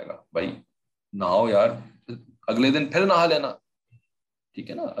جواب دیا جائے گا؟ بھائی نہاؤ یار، اگلے دن پھر نہا لینا، ٹھیک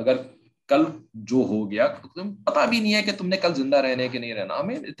ہے نا. اگر کل جو ہو گیا تم پتا بھی نہیں ہے کہ تم نے کل زندہ رہنے کہ نہیں رہنا.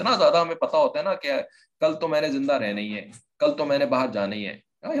 ہمیں اتنا زیادہ ہمیں پتا ہوتا ہے نا کہ کل تو میں نے زندہ رہنا ہی ہے، کل تو میں نے باہر جانا ہی ہے.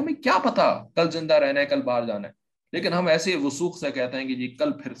 ہمیں کیا پتا کل زندہ رہنا ہے کل باہر جانا ہے، لیکن ہم ایسے وسوخ سے کہتے ہیں کہ جی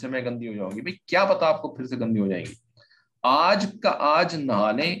کل پھر سے میں گندی ہو جاؤں گی. بھائی کیا پتا آپ کو پھر سے گندی ہو جائیں گی؟ آج کا آج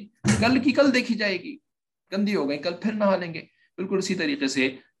نہا لیں، کل کی کل دیکھی جائے گی. گندی ہو گئی کل پھر نہا لیں گے. بالکل اسی طریقے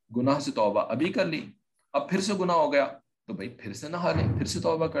سے گناہ سے توبہ ابھی کر لی، اب پھر سے گناہ ہو گیا تو بھائی پھر سے نہا لیں، پھر سے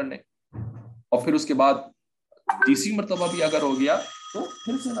توبہ کر لیں، اور پھر اس کے بعد تیسری مرتبہ بھی اگر ہو گیا تو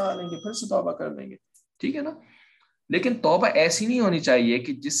پھر سے نہا لیں گے، پھر سے توبہ کر لیں گے، ٹھیک ہے نا. لیکن توبہ ایسی نہیں ہونی چاہیے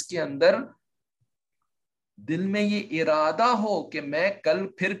کہ جس کے اندر دل میں یہ ارادہ ہو کہ میں کل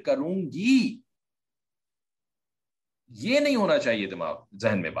پھر کروں گی. یہ نہیں ہونا چاہیے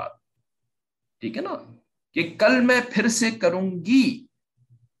ذہن میں بات، ٹھیک ہے نا، کہ کل میں پھر سے کروں گی،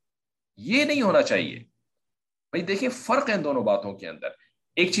 یہ نہیں ہونا چاہیے. بھائی دیکھیں فرق ہے ان دونوں باتوں کے اندر.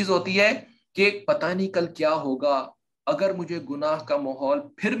 ایک چیز ہوتی ہے کہ پتہ نہیں کل کیا ہوگا، اگر مجھے گناہ کا ماحول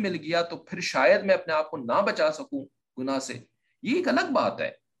پھر مل گیا تو پھر شاید میں اپنے آپ کو نہ بچا سکوں گناہ سے، یہ ایک الگ بات ہے.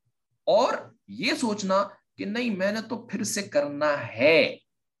 اور یہ سوچنا کہ نہیں میں نے تو پھر سے کرنا ہے،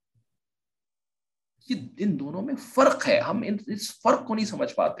 یہ ان دونوں میں فرق ہے. ہم اس فرق کو نہیں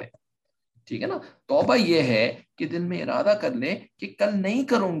سمجھ پاتے، ٹھیک ہے نا. توبہ یہ ہے کہ دل میں ارادہ کر لیں کہ کل نہیں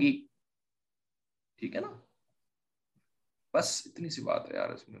کروں گی، ٹھیک ہے نا. بس اتنی سی بات ہے یار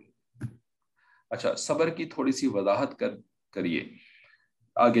اس میں. اچھا صبر کی تھوڑی سی وضاحت کریے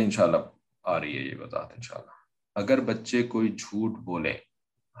آگے انشاءاللہ آ رہی ہے یہ وضاحت انشاءاللہ. اگر بچے کوئی جھوٹ بولے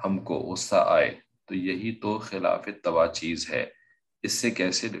ہم کو غصہ آئے تو یہی تو خلاف طبع چیز ہے، اس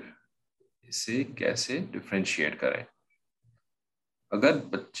سے کیسے ڈفرینشیٹ کریں؟ اگر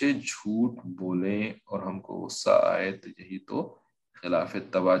بچے جھوٹ بولیں اور ہم کو غصہ آئے تو یہی تو خلاف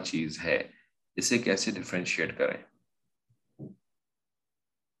طبع چیز ہے، اسے کیسے ڈفرینشیٹ کریں؟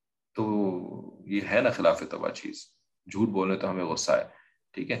 تو یہ ہے نا خلاف طبع چیز، جھوٹ بولنے تو ہمیں غصہ ہے،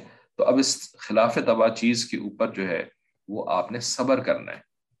 ٹھیک ہے. تو اب اس خلاف طبع چیز کے اوپر جو ہے وہ آپ نے صبر کرنا ہے،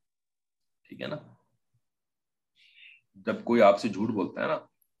 ٹھیک ہے نا. جب کوئی آپ سے جھوٹ بولتا ہے نا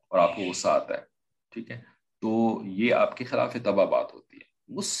اور آپ کو غصہ آتا ہے، ٹھیک ہے، تو یہ آپ کے خلاف طبع بات ہوتی ہے.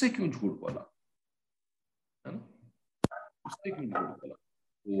 مجھ سے کیوں جھوٹ بولا، ہے نا، مجھ سے کیوں جھوٹ بولا،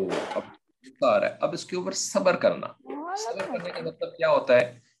 وہ اب غصہ آ رہا ہے. اب اس کے اوپر صبر کرنا. صبر کرنے کا مطلب کیا ہوتا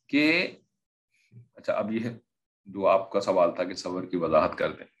ہے کہ اچھا اب یہ جو آپ کا سوال تھا کہ صبر کی وضاحت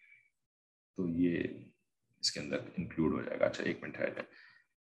کر دیں تو یہ اس کے اندر انکلوڈ ہو جائے گا. اچھا ایک منٹ ہے.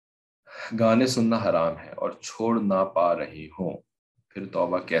 گانے سننا حرام ہے اور چھوڑ نہ پا رہی ہوں، پھر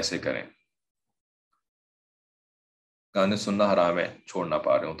توبہ کیسے کریں؟ گانے سننا حرام ہے، چھوڑ نہ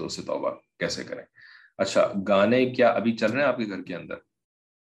پا رہے ہوں تو اس سے توبہ کیسے کریں؟ اچھا، گانے کیا ابھی چل رہے ہیں آپ کے گھر کے اندر؟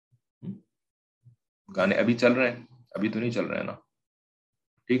 گانے ابھی چل رہے ہیں؟ ابھی تو نہیں چل رہے ہیں نا؟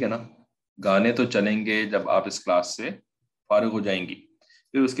 ٹھیک ہے نا؟ گانے تو چلیں گے جب آپ اس کلاس سے فارغ ہو جائیں گی،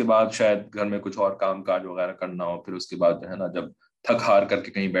 پھر اس کے بعد شاید گھر میں کچھ اور کام کاج وغیرہ کرنا ہو، پھر اس کے بعد جو ہے نا جب تھک ہار کر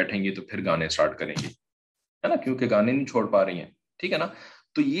کے کہیں بیٹھیں گی تو پھر گانے اسٹارٹ کریں گی، ہے نا؟ کیونکہ گانے نہیں چھوڑ پا رہی ہیں، ٹھیک ہے نا؟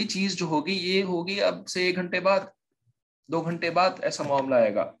 تو یہ چیز جو ہوگی یہ ہوگی اب سے 1 گھنٹے بعد، 2 گھنٹے بعد ایسا معاملہ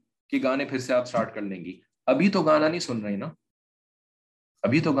آئے گا کہ گانے پھر سے آپ اسٹارٹ کر لیں گی۔ ابھی تو گانا نہیں سن رہی نا؟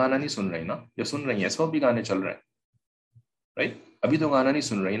 ابھی تو گانا نہیں سن رہی نا؟ یا سن رہی ہیں؟ اس وقت بھی گانے چل رہے ہیں، رائٹ؟ ابھی تو گانا نہیں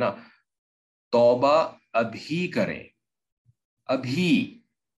سن رہی نا؟ توبہ ابھی کریں، ابھی،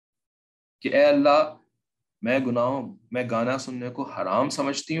 کہ اے اللہ میں گناہوں، میں گانا سننے کو حرام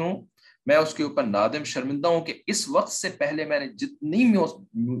سمجھتی ہوں، میں اس کے اوپر نادم شرمندہ ہوں کہ اس وقت سے پہلے میں نے جتنی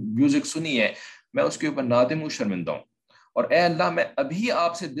میوزک سنی ہے میں اس کے اوپر نادم ہوں، شرمندہ ہوں، اور اے اللہ میں ابھی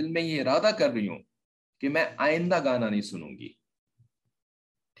آپ سے دل میں یہ ارادہ کر رہی ہوں کہ میں آئندہ گانا نہیں سنوں گی،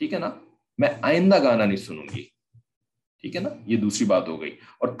 ٹھیک ہے نا؟ میں آئندہ گانا نہیں سنوں گی، ٹھیک ہے نا؟ یہ دوسری بات ہو گئی۔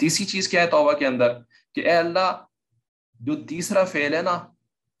 اور تیسری چیز کیا ہے توبہ کے اندر؟ کہ اے اللہ جو تیسرا فعل ہے نا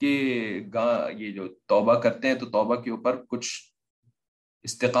کہ یہ جو توبہ کرتے ہیں تو توبہ کے اوپر کچھ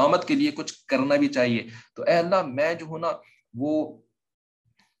استقامت کے لیے کچھ کرنا بھی چاہیے، تو اے اللہ میں جو ہوں نا وہ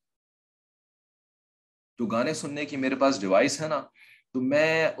جو گانے سننے کی میرے پاس ڈیوائس ہے نا، تو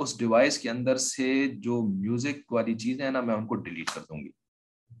میں اس ڈیوائس کے اندر سے جو میوزک والی چیزیں ہیں نا میں ان کو ڈیلیٹ کر دوں گی،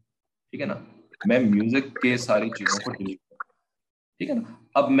 ٹھیک ہے نا؟ میں میوزک کے ساری چیزوں کو ڈیلیٹ کر دوں گی، ٹھیک ہے نا؟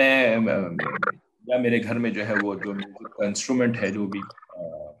 اب میں یا میرے گھر میں جو ہے وہ جو میوزک کا انسٹرومنٹ ہے جو بھی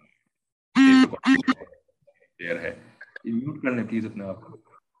ٹیپ پلیئر ہے، یہ میوٹ کر لیں پلیز اپنے آپ کو،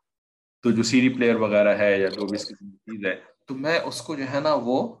 تو جو سی ڈی پلیئر وغیرہ ہے یا جو بھی اس قسم کی چیز ہے تو میں اس کو جو ہے نا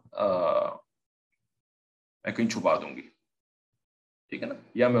وہ میں کہیں چھپا دوں گی، ٹھیک ہے نا؟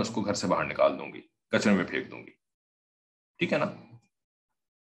 یا میں اس کو گھر سے باہر نکال دوں گی، کچرے میں پھینک دوں گی، ٹھیک ہے نا؟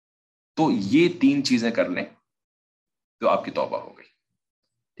 تو یہ 3 چیزیں کر لیں تو آپ کی توبہ ہو گئی،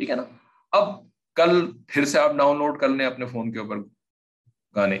 ٹھیک ہے نا؟ اب کل پھر سے آپ ڈاؤن لوڈ کر لیں اپنے فون کے اوپر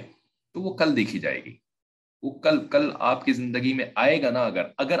گانے، تو وہ کل دیکھی جائے گی، وہ کل آپ کی زندگی میں آئے گا نا،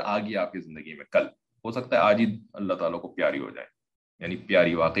 اگر آ گیا آپ کی زندگی میں کل، ہو سکتا ہے آج ہی اللہ تعالیٰ کو پیاری ہو جائے، یعنی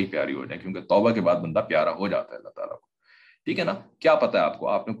پیاری، واقعی پیاری ہو جائے، کیونکہ توبہ کے بعد بندہ پیارا ہو جاتا ہے اللہ تعالیٰ کو، ٹھیک ہے نا؟ کیا پتا ہے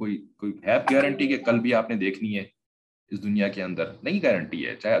آپ نے کوئی ہے گارنٹی کہ کل بھی آپ نے دیکھنی ہے اس دنیا کے اندر؟ نہیں گارنٹی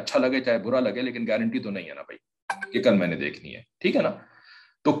ہے، چاہے اچھا لگے چاہے برا لگے، لیکن گارنٹی تو نہیں ہے نا بھائی کہ کل میں نے دیکھنی ہے، ٹھیک ہے نا؟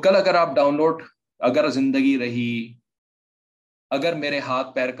 تو کل اگر آپ ڈاؤن لوڈ، اگر زندگی رہی، اگر میرے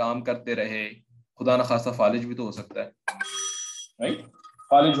ہاتھ پیر کام کرتے رہے، خدا نخواستہ فالج بھی تو ہو سکتا ہے، رائٹ؟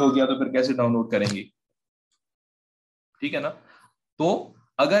 فالج ہو گیا تو پھر کیسے ڈاؤن لوڈ کریں گی، ٹھیک ہے نا؟ تو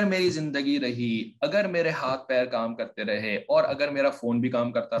اگر میری زندگی رہی، اگر میرے ہاتھ پیر کام کرتے رہے، اور اگر میرا فون بھی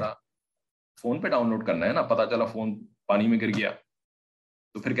کام کرتا رہا، فون پہ ڈاؤن لوڈ کرنا ہے نا، پتا چلا فون پانی میں گر گیا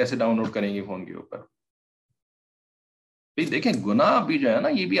تو پھر کیسے ڈاؤن لوڈ کریں گے فون کے اوپر؟ دیکھیں گناہ بھی جو ہے نا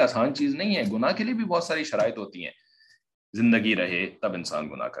یہ بھی آسان چیز نہیں ہے، گناہ کے لیے بھی بہت ساری شرائط ہوتی ہیں، زندگی رہے تب انسان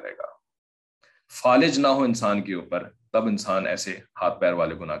گناہ کرے گا، فالج نہ ہو انسان کے اوپر تب انسان ایسے ہاتھ پیر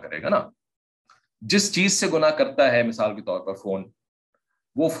والے گناہ کرے گا نا۔ جس چیز سے گناہ کرتا ہے، مثال کے طور پر فون،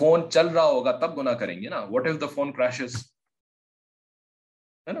 وہ فون چل رہا ہوگا تب گناہ کریں گے نا۔ What if the phone crashes،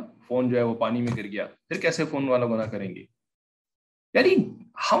 ہے نا؟ فون جو ہے وہ پانی میں گر گیا، پھر کیسے فون والا گناہ کریں گے؟ یعنی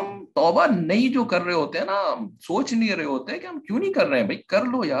ہم توبہ نہیں جو کر رہے ہوتے ہیں نا، سوچ نہیں رہے ہوتے کہ ہم کیوں نہیں کر رہے ہیں۔ بھائی کر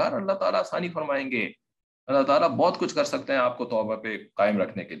لو یار، اللہ تعالیٰ آسانی فرمائیں گے، اللہ تعالیٰ بہت کچھ کر سکتے ہیں آپ کو توبہ پہ قائم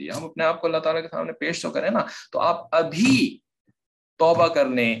رکھنے کے لیے۔ ہم اپنے آپ کو اللہ تعالیٰ کے سامنے پیش تو کریں نا، تو آپ ابھی توبہ کر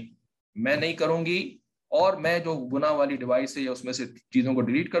لیں، میں نہیں کروں گی، اور میں جو گناہ والی ڈیوائس ہے یا اس میں سے چیزوں کو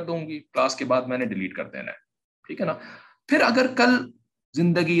ڈیلیٹ کر دوں گی، کلاس کے بعد میں نے ڈیلیٹ کر دینا ہے، ٹھیک ہے نا؟ پھر اگر کل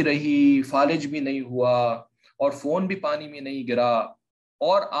زندگی رہی، فالج بھی نہیں ہوا، اور فون بھی پانی میں نہیں گرا،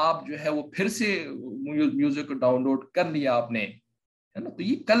 اور آپ جو ہے وہ پھر سے میوزک ڈاؤن لوڈ کر لیا آپ نے، ہے نا؟ تو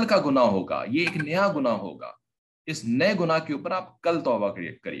یہ کل کا گناہ ہوگا، یہ ایک نیا گناہ ہوگا، اس نئے گناہ کے اوپر آپ کل توبہ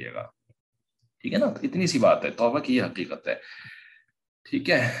کریے گا، ٹھیک ہے نا؟ تو اتنی سی بات ہے، توبہ کی یہ حقیقت ہے، ٹھیک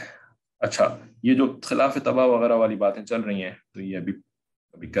ہے؟ اچھا، یہ جو خلاف تباہ وغیرہ والی باتیں چل رہی ہیں تو یہ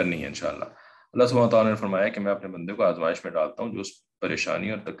ابھی کرنی ہے انشاءاللہ۔ اللہ سبحانہ تعالیٰ نے فرمایا کہ میں اپنے بندے کو آزمائش میں ڈالتا ہوں، جو اس پریشانی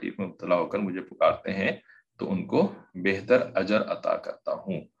اور تکلیف میں مبتلا ہو کر مجھے پکارتے ہیں تو ان کو بہتر اجر عطا کرتا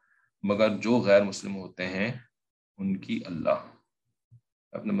ہوں، مگر جو غیر مسلم ہوتے ہیں ان کی اللہ،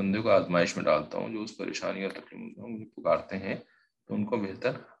 اپنے بندے کو آزمائش میں ڈالتا ہوں جو اس پریشانی اور تکلیف میں مجھے پکارتے ہیں تو ان کو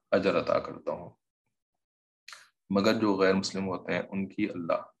بہتر اجر عطا کرتا ہوں، مگر جو غیر مسلم ہوتے ہیں ان کی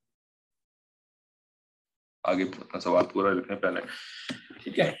اللہ آگے اپنا سوال پورا لکھنے پہلے،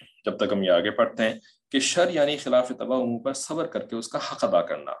 ٹھیک ہے، جب تک ہم یہ آگے پڑھتے ہیں کہ شر یعنی خلاف طبع امور پر صبر کر کے اس کا حق ادا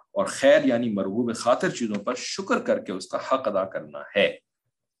کرنا، اور خیر یعنی مرغوب خاطر چیزوں پر شکر کر کے اس کا حق ادا کرنا ہے،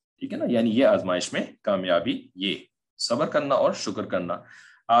 ٹھیک ہے نا، یعنی یہ آزمائش میں کامیابی، یہ صبر کرنا اور شکر کرنا۔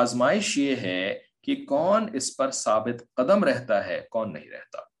 آزمائش یہ ہے کہ کون اس پر ثابت قدم رہتا ہے، کون نہیں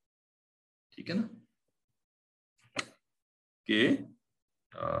رہتا، ٹھیک ہے نا، کہ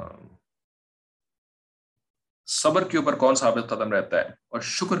صبر کے اوپر کون ثابت قدم رہتا ہے اور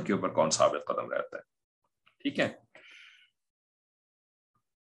شکر کے اوپر کون ثابت قدم رہتا ہے، ٹھیک ہے۔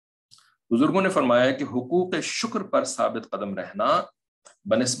 بزرگوں نے فرمایا کہ حقوق شکر پر ثابت قدم رہنا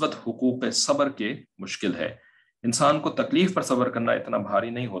بنسبت حقوق صبر کے مشکل ہے۔ انسان کو تکلیف پر صبر کرنا اتنا بھاری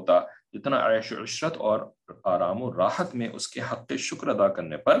نہیں ہوتا جتنا عیش و عشرت اور آرام و راحت میں اس کے حق شکر ادا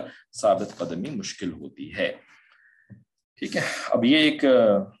کرنے پر ثابت قدمی مشکل ہوتی ہے، ٹھیک ہے۔ اب یہ ایک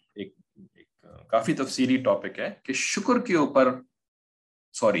کافی تفصیلی ٹاپک ہے کہ شکر کے اوپر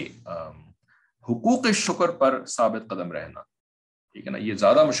حقوق شکر پر ثابت قدم رہنا، ٹھیک ہے نا، یہ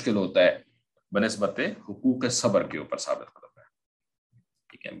زیادہ مشکل ہوتا ہے بنسبت حقوق صبر کے اوپر ثابت قدم رہنا،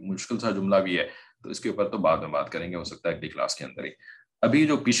 ٹھیک ہے۔ مشکل سا جملہ بھی ہے تو اس کے اوپر تو بعد میں بات کریں گے، ہو سکتا ہے اگلی کلاس کے اندر ہی۔ ابھی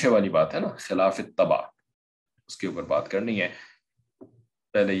جو پیچھے والی بات ہے نا خلاف طبع، اس کے اوپر بات کرنی ہے۔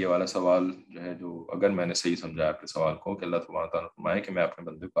 پہلے یہ والا سوال جو ہے، جو اگر میں نے صحیح سمجھا آپ کے سوال کو، کہ اللہ تبارک و تعالیٰ فرمائے کہ میں اپنے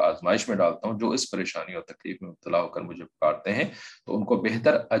بندے کو آزمائش میں ڈالتا ہوں، جو اس پریشانی اور تکلیف میں مبتلا ہو کر مجھے پکارتے ہیں تو ان کو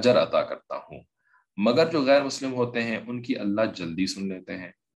بہتر اجر عطا کرتا ہوں، مگر جو غیر مسلم ہوتے ہیں ان کی اللہ جلدی سن لیتے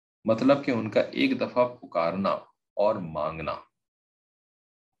ہیں، مطلب کہ ان کا ایک دفعہ پکارنا اور مانگنا۔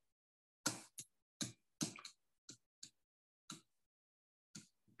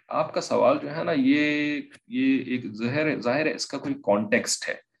 آپ کا سوال جو ہے نا، یہ ایک ظاہر ہے اس کا کوئی کانٹیکسٹ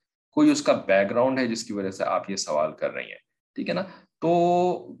ہے، کوئی اس کا بیک گراؤنڈ ہے جس کی وجہ سے آپ یہ سوال کر رہی ہیں، ٹھیک ہے نا۔ تو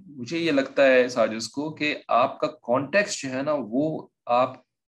مجھے یہ لگتا ہے ساجس کو کہ آپ کا کانٹیکسٹ جو ہے نا، وہ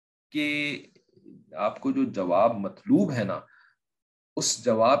آپ کو جو جواب مطلوب ہے نا، اس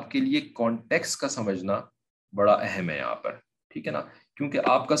جواب کے لیے کانٹیکسٹ کا سمجھنا بڑا اہم ہے یہاں پر، ٹھیک ہے نا، کیونکہ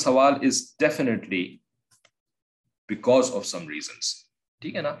آپ کا سوال is definitely because of some reasons,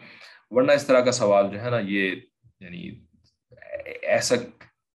 ٹھیک ہے نا، ورنہ اس طرح کا سوال جو ہے نا، یہ یعنی ایسا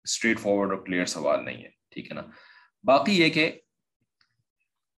اسٹریٹ فارورڈ اور کلیئر سوال نہیں ہے، ٹھیک ہے نا۔ باقی یہ کہ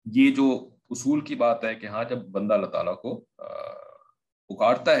یہ جو اصول کی بات ہے کہ ہاں جب بندہ اللہ تعالیٰ کو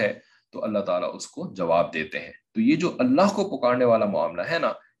پکارتا ہے تو اللہ تعالیٰ اس کو جواب دیتے ہیں، تو یہ جو اللہ کو پکارنے والا معاملہ ہے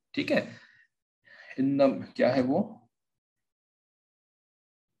نا، ٹھیک ہے، کیا ہے وہ،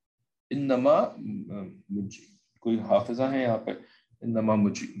 انما کوئی حافظہ ہے یہاں پہ، انما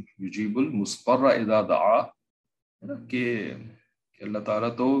یجیب المضطر اذا دعا، کہ اللہ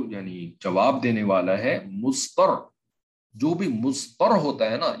تعالیٰ تو یعنی جواب دینے والا ہے مضطر، جو بھی مضطر ہوتا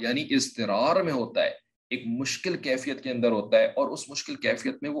ہے نا، یعنی اضطرار میں ہوتا ہے، ایک مشکل کیفیت کے اندر ہوتا ہے، اور اس مشکل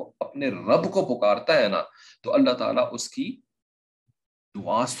کیفیت میں وہ اپنے رب کو پکارتا ہے نا، تو اللہ تعالیٰ اس کی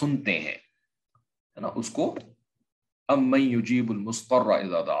دعا سنتے ہیں، ہے نا، اس کو امن یجیب المضطر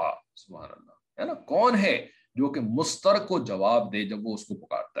اذا دعا، سبحان اللہ، ہے نا، کون ہے جو کہ مضطر کو جواب دے جب وہ اس کو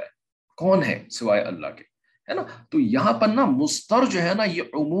پکارتا ہے، کون ہے سوائے اللہ کے، ہے نا۔ تو یہاں پر نا مضطر جو ہے نا، یہ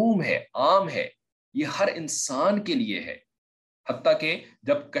عموم ہے، عام ہے، یہ ہر انسان کے لیے ہے، حتیٰ کہ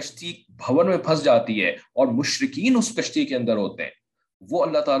جب کشتی بھون میں پھنس جاتی ہے اور مشرکین اس کشتی کے اندر ہوتے ہیں، وہ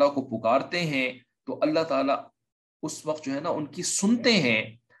اللہ تعالیٰ کو پکارتے ہیں تو اللہ تعالیٰ اس وقت جو ہے نا ان کی سنتے ہیں،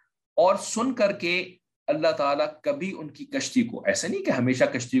 اور سن کر کے اللہ تعالیٰ کبھی ان کی کشتی کو، ایسے نہیں کہ ہمیشہ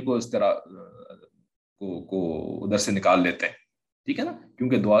کشتی کو اس طرح کو ادھر سے نکال لیتے ہیں، ٹھیک ہے نا،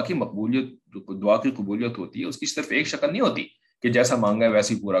 کیونکہ دعا کی قبولیت ہوتی ہے، اس کی صرف ایک شکل نہیں ہوتی کہ جیسا مانگا ہے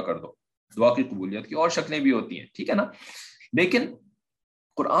ویسے ہی پورا کر دو، دعا کی قبولیت کی اور شکلیں بھی ہوتی ہیں، ٹھیک ہے نا۔ لیکن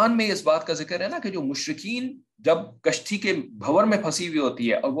قرآن میں اس بات کا ذکر ہے نا کہ جو مشرکین جب کشتی کے بھور میں پھنسی ہوئی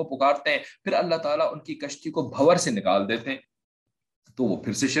ہوتی ہے اور وہ پکارتے ہیں، پھر اللہ تعالیٰ ان کی کشتی کو بھور سے نکال دیتے ہیں، تو وہ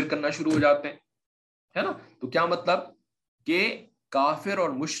پھر سے شرک کرنا شروع ہو جاتے ہیں، ہے نا۔ تو کیا مطلب کہ کافر اور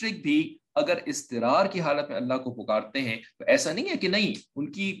مشرک بھی اگر اضطرار کی حالت میں اللہ کو پکارتے ہیں تو ایسا نہیں ہے کہ نہیں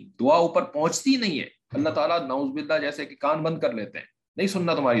ان کی دعا اوپر پہنچتی نہیں ہے، اللہ تعالیٰ نعوذ باللہ جیسے کہ کان بند کر لیتے ہیں، نہیں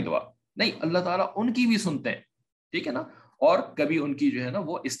سننا تمہاری دعا، نہیں، اللہ تعالیٰ ان کی بھی سنتے ہیں، ٹھیک ہے نا، اور کبھی ان کی جو ہے نا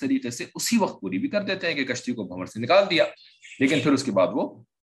وہ اس طریقے سے اسی وقت پوری بھی کر دیتے ہیں کہ کشتی کو بھنور سے نکال دیا، لیکن پھر اس کے بعد وہ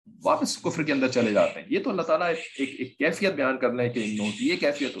واپس کفر کے اندر چلے جاتے ہیں۔ یہ تو اللہ تعالیٰ ایک کیفیت بیان کر رہے ہیں کہ یہ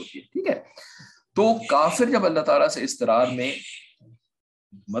کیفیت ہوتی ہے، ٹھیک ہے۔ تو کافر جب اللہ تعالیٰ سے اضطرار میں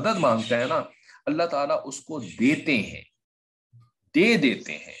مدد مانگتا ہے نا، اللہ تعالیٰ اس کو دیتے ہیں، دے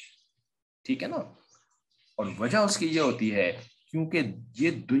دیتے ہیں، ٹھیک ہے نا، اور وجہ اس کی یہ ہوتی ہے کیونکہ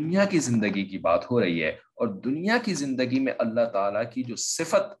یہ دنیا کی زندگی کی بات ہو رہی ہے، اور دنیا کی زندگی میں اللہ تعالیٰ کی جو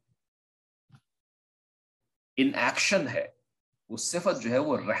صفت ان ایکشن ہے، وہ صفت جو ہے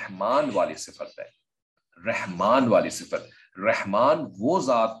وہ رحمان والی صفت ہے، رحمان والی صفت۔ رحمان وہ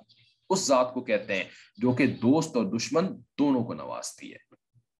ذات، اس ذات کو کہتے ہیں جو کہ دوست اور دشمن دونوں کو نوازتی ہے،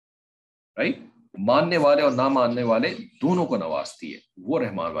 رائٹ؟ ماننے والے اور نہ ماننے والے دونوں کو نوازتی ہے، وہ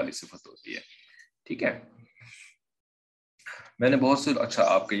رحمان والی صفت ہوتی ہے، ٹھیک ہے؟ میں نے بہت سے، اچھا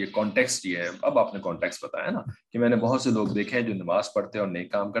آپ کا یہ کانٹیکسٹ یہ ہے، اب آپ نے کانٹیکسٹ بتایا نا کہ میں نے بہت سے لوگ دیکھے ہیں جو نماز پڑھتے ہیں اور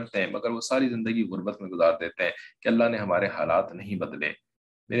نیک کام کرتے ہیں مگر وہ ساری زندگی غربت میں گزار دیتے ہیں کہ اللہ نے ہمارے حالات نہیں بدلے۔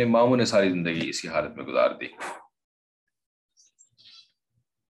 میرے ماموں نے ساری زندگی اسی حالت میں گزار دی۔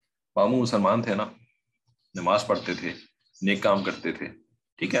 ماموں مسلمان تھے نا، نماز پڑھتے تھے، نیک کام کرتے تھے،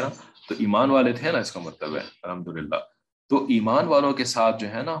 ٹھیک ہے نا، تو ایمان والے تھے نا، اس کا مطلب ہے الحمدللہ۔ تو ایمان والوں کے ساتھ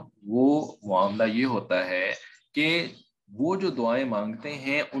جو ہے نا وہ معاملہ یہ ہوتا ہے کہ وہ جو دعائیں مانگتے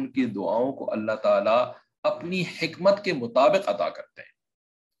ہیں ان کی دعاؤں کو اللہ تعالیٰ اپنی حکمت کے مطابق عطا کرتے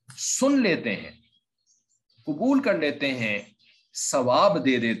ہیں، سن لیتے ہیں، قبول کر لیتے ہیں، ثواب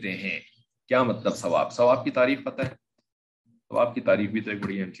دے دیتے ہیں۔ کیا مطلب ثواب؟ ثواب کی تعریف پتہ ہے؟ ثواب کی تعریف بھی تو ایک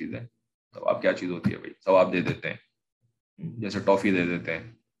بڑی اہم چیز ہے۔ ثواب کیا چیز ہوتی ہے بھائی؟ ثواب دے دیتے ہیں، جیسے ٹافی دے دیتے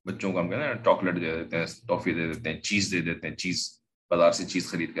ہیں بچوں کو، ہم کہتے ہیں چاکلیٹ دے دیتے ہیں، ٹافی دے دیتے ہیں، چیز دے دیتے ہیں، چیز بازار سے چیز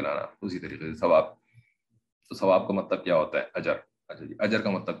خرید کے لانا، اسی طریقے سے ثواب۔ تو ثواب کا مطلب کیا ہوتا ہے؟ اجر۔ اچھا جی، اجر کا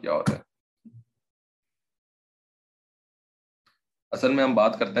مطلب کیا ہوتا ہے؟ اصل میں ہم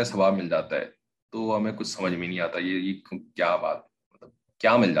بات کرتے ہیں ثواب مل جاتا ہے تو ہمیں کچھ سمجھ میں نہیں آتا یہ کیا بات، مطلب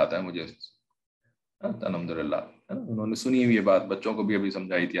کیا مل جاتا ہے مجھے؟ الحمدللہ انہوں نے سنی ہوئی یہ بات، بچوں کو بھی ابھی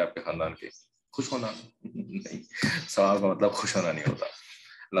سمجھائی تھی آپ کے خاندان کے۔ خوش ہونا نہیں، ثواب کا مطلب خوش ہونا نہیں ہوتا،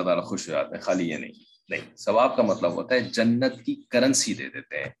 اللہ تعالیٰ خوش ہو جاتے ہیں، خالی یہ نہیں، ثواب کا مطلب ہوتا ہے جنت کی کرنسی دے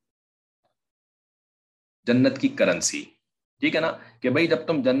دیتے ہیں، جنت کی کرنسی، ٹھیک ہے نا، کہ بھائی جب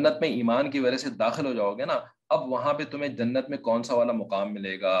تم جنت میں ایمان کی وجہ سے داخل ہو جاؤ گے نا، اب وہاں پہ تمہیں جنت میں کون سا والا مقام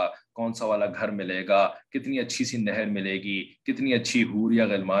ملے گا، کون سا والا گھر ملے گا، کتنی اچھی سی نہر ملے گی، کتنی اچھی حور یا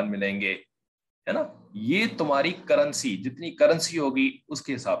غلمان ملیں گے، ہے نا، یہ تمہاری کرنسی، جتنی کرنسی ہوگی اس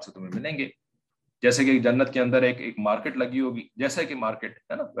کے حساب سے تمہیں ملیں گے۔ جیسے کہ جنت کے اندر ایک مارکیٹ لگی ہوگی، جیسے کہ مارکیٹ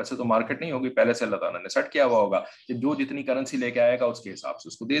ہے نا، ویسے تو مارکیٹ نہیں ہوگی، پہلے سے اللہ تعالیٰ نے سیٹ کیا ہوا ہوگا کہ جو جتنی کرنسی لے کے آئے گا اس کے حساب سے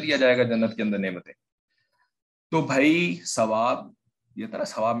اس کو دے دیا جائے گا جنت کے اندر نعمتیں۔ تو بھائی ثواب، یہ طرح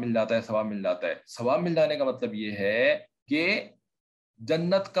ثواب مل جاتا ہے، ثواب مل جاتا ہے، ثواب مل جانے کا مطلب یہ ہے کہ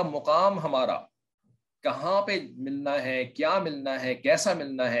جنت کا مقام ہمارا کہاں پہ ملنا ہے، کیا ملنا ہے، کیسا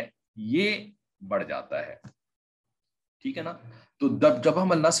ملنا ہے، یہ بڑھ جاتا ہے، ٹھیک ہے نا۔ تو جب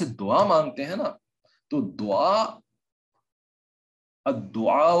ہم اللہ سے دعا مانگتے ہیں نا تو الدعاء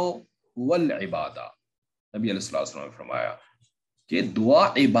هو العبادہ، نبی علیہ الصلوۃ والسلام نے فرمایا کہ دعا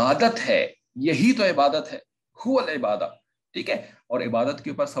عبادت ہے، یہی تو عبادت ہے، هو العبادہ، ٹھیک ہے، اور عبادت کے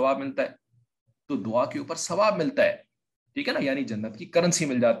اوپر ثواب ملتا ہے تو دعا کے اوپر ثواب ملتا ہے، ٹھیک ہے نا، یعنی جنت کی کرنسی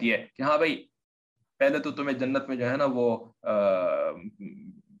مل جاتی ہے کہ ہاں بھائی پہلے تو تمہیں جنت میں جو ہے نا وہ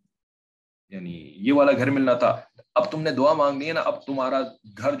یعنی یہ والا گھر ملنا تھا، اب تم نے دعا مانگ لی ہے نا، اب تمہارا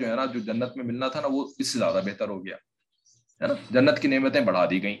گھر جو ہے نا جو جنت میں ملنا تھا نا وہ اس سے زیادہ بہتر ہو گیا، ہے نا، جنت کی نعمتیں بڑھا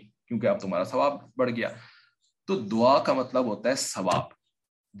دی گئیں کیونکہ اب تمہارا ثواب بڑھ گیا۔ تو دعا کا مطلب ہوتا ہے ثواب،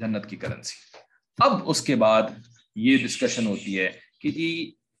 جنت کی کرنسی۔ اب اس کے بعد یہ ڈسکشن ہوتی ہے کہ جی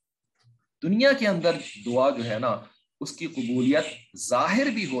دنیا کے اندر دعا جو ہے نا اس کی قبولیت ظاہر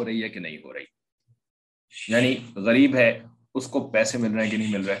بھی ہو رہی ہے کہ نہیں ہو رہی، یعنی غریب ہے اس کو پیسے مل رہے ہیں کہ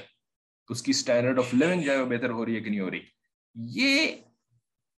نہیں مل رہے، اس کی سٹینڈرڈ آف لیونگ جو ہے وہ بہتر ہو رہی ہے کہ نہیں ہو رہی، یہ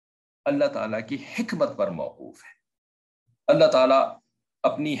اللہ تعالیٰ کی حکمت پر موقوف ہے۔ اللہ تعالیٰ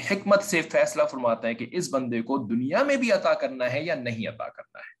اپنی حکمت سے فیصلہ فرماتا ہے کہ اس بندے کو دنیا میں بھی عطا کرنا ہے یا نہیں عطا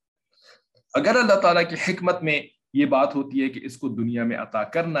کرنا ہے۔ اگر اللہ تعالیٰ کی حکمت میں یہ بات ہوتی ہے کہ اس کو دنیا میں عطا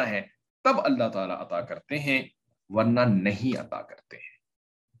کرنا ہے تب اللہ تعالیٰ عطا کرتے ہیں، ورنہ نہیں عطا کرتے ہیں۔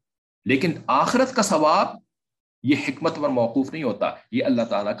 لیکن آخرت کا ثواب یہ حکمت پر موقوف نہیں ہوتا، یہ اللہ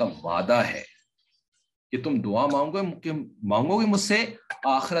تعالیٰ کا وعدہ ہے کہ تم دعا مانگو گے مجھ سے،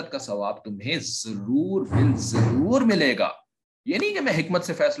 آخرت کا ثواب تمہیں ضرور ضرور ملے گا۔ یہ نہیں کہ میں حکمت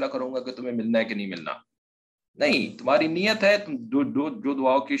سے فیصلہ کروں گا کہ تمہیں ملنا ہے کہ نہیں ملنا، نہیں، تمہاری نیت ہے، تم جو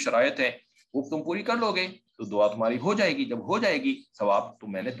دعاؤں کی شرائط ہیں وہ تم پوری کر لو گے تو دعا تمہاری ہو جائے گی، جب ہو جائے گی ثواب تو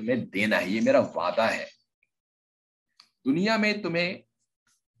میں نے تمہیں دینا ہے، یہ میرا وعدہ ہے۔ دنیا میں تمہیں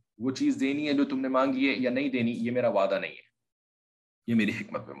وہ چیز دینی ہے جو تم نے مانگی ہے یا نہیں دینی، یہ میرا وعدہ نہیں ہے، یہ میری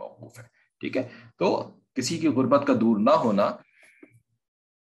حکمت پہ موقوف ہے، ٹھیک ہے۔ تو کسی کی غربت کا دور نہ ہونا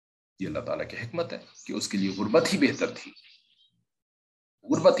یہ اللہ تعالیٰ کی حکمت ہے کہ اس کے لیے غربت ہی بہتر تھی،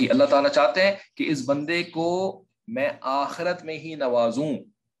 غربت ہی۔ اللہ تعالیٰ چاہتے ہیں کہ اس بندے کو میں آخرت میں ہی نوازوں،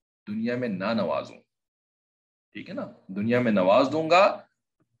 دنیا میں نہ نوازوں، ٹھیک ہے نا، دنیا میں نواز دوں گا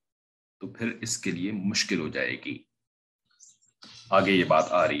تو پھر اس کے لیے مشکل ہو جائے گی۔ آگے یہ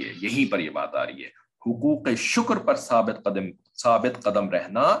بات آ رہی ہے، یہیں پر یہ بات آ رہی ہے، حقوق شکر پر ثابت قدم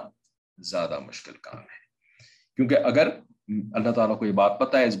رہنا زیادہ مشکل کام ہے. کیونکہ اگر اللہ تعالیٰ کو یہ بات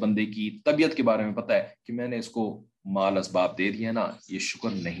پتہ ہے، اس بندے کی طبیعت کے بارے میں پتہ ہے کہ میں نے اس کو مال اسباب دے دیا نا، یہ شکر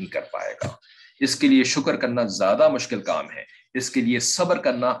نہیں کر پائے گا، اس کے لیے شکر کرنا زیادہ مشکل کام ہے، اس کے لیے صبر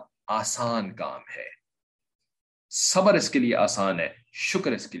کرنا آسان کام ہے. صبر اس کے لیے آسان ہے،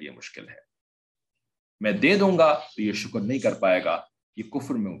 شکر اس کے لیے مشکل ہے. میں دے دوں گا تو یہ شکر نہیں کر پائے گا، یہ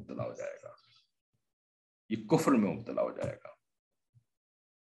کفر میں مبتلا ہو جائے گا، یہ کفر میں مبتلا ہو جائے گا،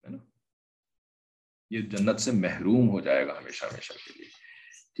 ہے نا، یہ جنت سے محروم ہو جائے گا ہمیشہ ہمیشہ کے لیے.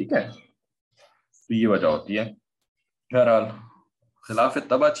 ٹھیک ہے، تو یہ وجہ ہوتی ہے. بہرحال خلاف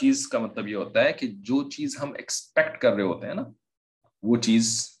طبع چیز کا مطلب یہ ہوتا ہے کہ جو چیز ہم ایکسپیکٹ کر رہے ہوتے ہیں نا، وہ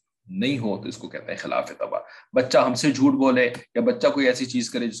چیز نہیں ہو تو اس کو کہتے ہیں خلاف طبع. بچہ ہم سے جھوٹ بولے یا بچہ کوئی ایسی چیز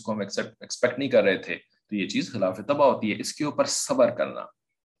کرے جس کو ہم ایکسپیکٹ نہیں کر رہے تھے، تو یہ چیز خلاف طبع ہوتی ہے. اس کے اوپر صبر کرنا.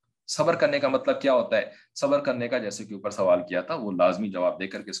 صبر کرنے کا مطلب کیا ہوتا ہے؟ صبر کرنے کا، جیسے کہ اوپر سوال کیا تھا، وہ لازمی جواب دے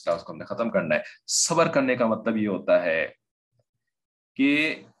کر کے اس کلاس کو ہم نے ختم کرنا ہے. صبر کرنے کا مطلب یہ ہوتا ہے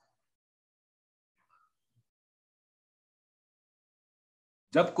کہ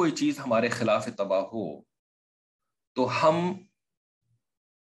جب کوئی چیز ہمارے خلاف طبع ہو تو ہم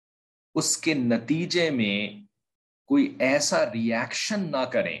اس کے نتیجے میں کوئی ایسا ری ایکشن نہ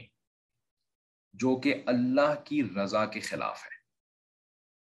کریں جو کہ اللہ کی رضا کے خلاف ہے،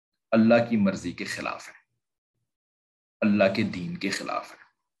 اللہ کی مرضی کے خلاف ہے، اللہ کے دین کے خلاف ہے.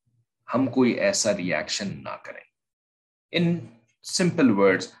 ہم کوئی ایسا ری ایکشن نہ کریں. ان سمپل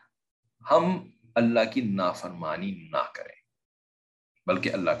ورڈز، ہم اللہ کی نافرمانی نہ کریں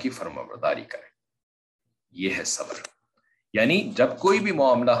بلکہ اللہ کی فرمانبرداری کریں. یہ ہے صبر. یعنی جب کوئی بھی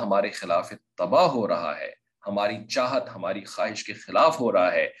معاملہ ہمارے خلاف طبع ہو رہا ہے، ہماری چاہت ہماری خواہش کے خلاف ہو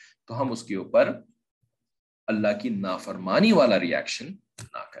رہا ہے، تو ہم اس کے اوپر اللہ کی نافرمانی والا ری ایکشن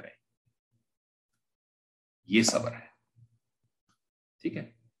نہ کریں. یہ صبر ہے. ٹھیک ہے.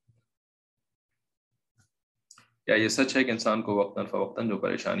 کیا یہ سچ ہے کہ انسان کو وقتاً فوقتاً جو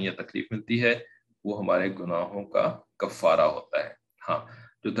پریشانی یا تکلیف ملتی ہے وہ ہمارے گناہوں کا کفارہ ہوتا ہے؟ ہاں،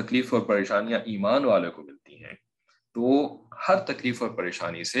 جو تکلیف اور پریشانیاں ایمان والے کو ملتی ہیں تو ہر تکلیف اور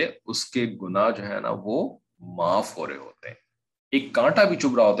پریشانی سے اس کے گناہ جو ہے نا وہ معاف ہو رہے ہوتے ہیں. ایک کانٹا بھی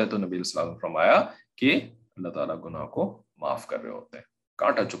چبھ رہا ہوتا ہے تو نبی صلی اللہ علیہ وسلم نے فرمایا کہ اللہ تعالیٰ گناہ کو معاف کر رہے ہوتے ہیں.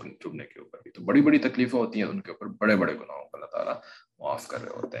 کانٹا چبھنے کے اوپر بھی تو بڑی بڑی تکلیفیں ہوتی ہیں، ان کے اوپر بڑے بڑے گناہوں کو اللہ تعالیٰ معاف کر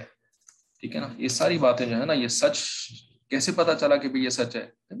رہے ہوتے ہیں. ٹھیک ہے نا. یہ ساری باتیں جو ہے نا، یہ سچ کیسے پتا چلا کہ بھئی یہ سچ ہے؟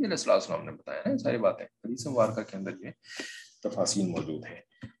 نبی علیہ الصلوۃ والسلام نے بتایا نا. یہ ساری باتیں حدیث مبارکہ کے اندر یہ تفاصیل موجود ہیں.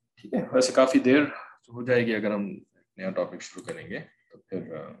 ٹھیک ہے. ویسے کافی دیر ہو جائے گی اگر ہم نیا ٹاپک شروع کریں گے تو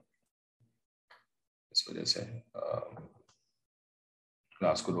پھر اس وجہ سے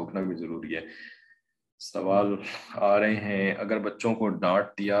کلاس کو روکنا بھی ضروری ہے. سوال آ رہے ہیں، اگر بچوں کو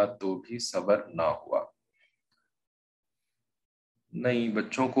ڈانٹ دیا تو بھی صبر نہ ہوا؟ نہیں،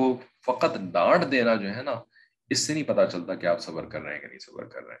 بچوں کو فقط ڈانٹ دینا جو ہے نا، اس سے نہیں پتا چلتا کہ آپ صبر کر رہے ہیں کہ نہیں صبر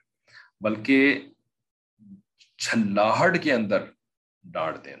کر رہے ہیں، بلکہ جھلاہٹ کے اندر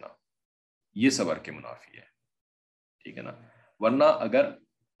ڈانٹ دینا یہ صبر کے منافی ہے. ٹھیک ہے نا. ورنہ اگر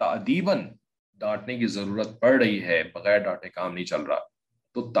تادیباً ڈانٹنے کی ضرورت پڑ رہی ہے، بغیر ڈانٹے کام نہیں چل رہا،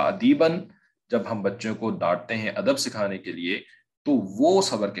 تو تادیباً جب ہم بچوں کو ڈانٹتے ہیں ادب سکھانے کے لیے تو وہ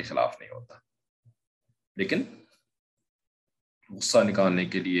صبر کے خلاف نہیں ہوتا، لیکن غصہ نکالنے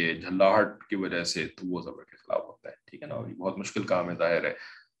کے لیے جھلاہٹ کی وجہ سے تو وہ صبر کے خلاف ہوتا ہے. ٹھیک ہے نا. اور یہ بہت مشکل کام ہے، ظاہر ہے،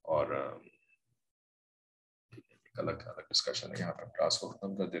 اور الگ الگ ڈسکشن ہے. یہاں پر کلاس کو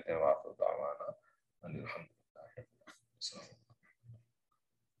ختم کر دیتے ہیں.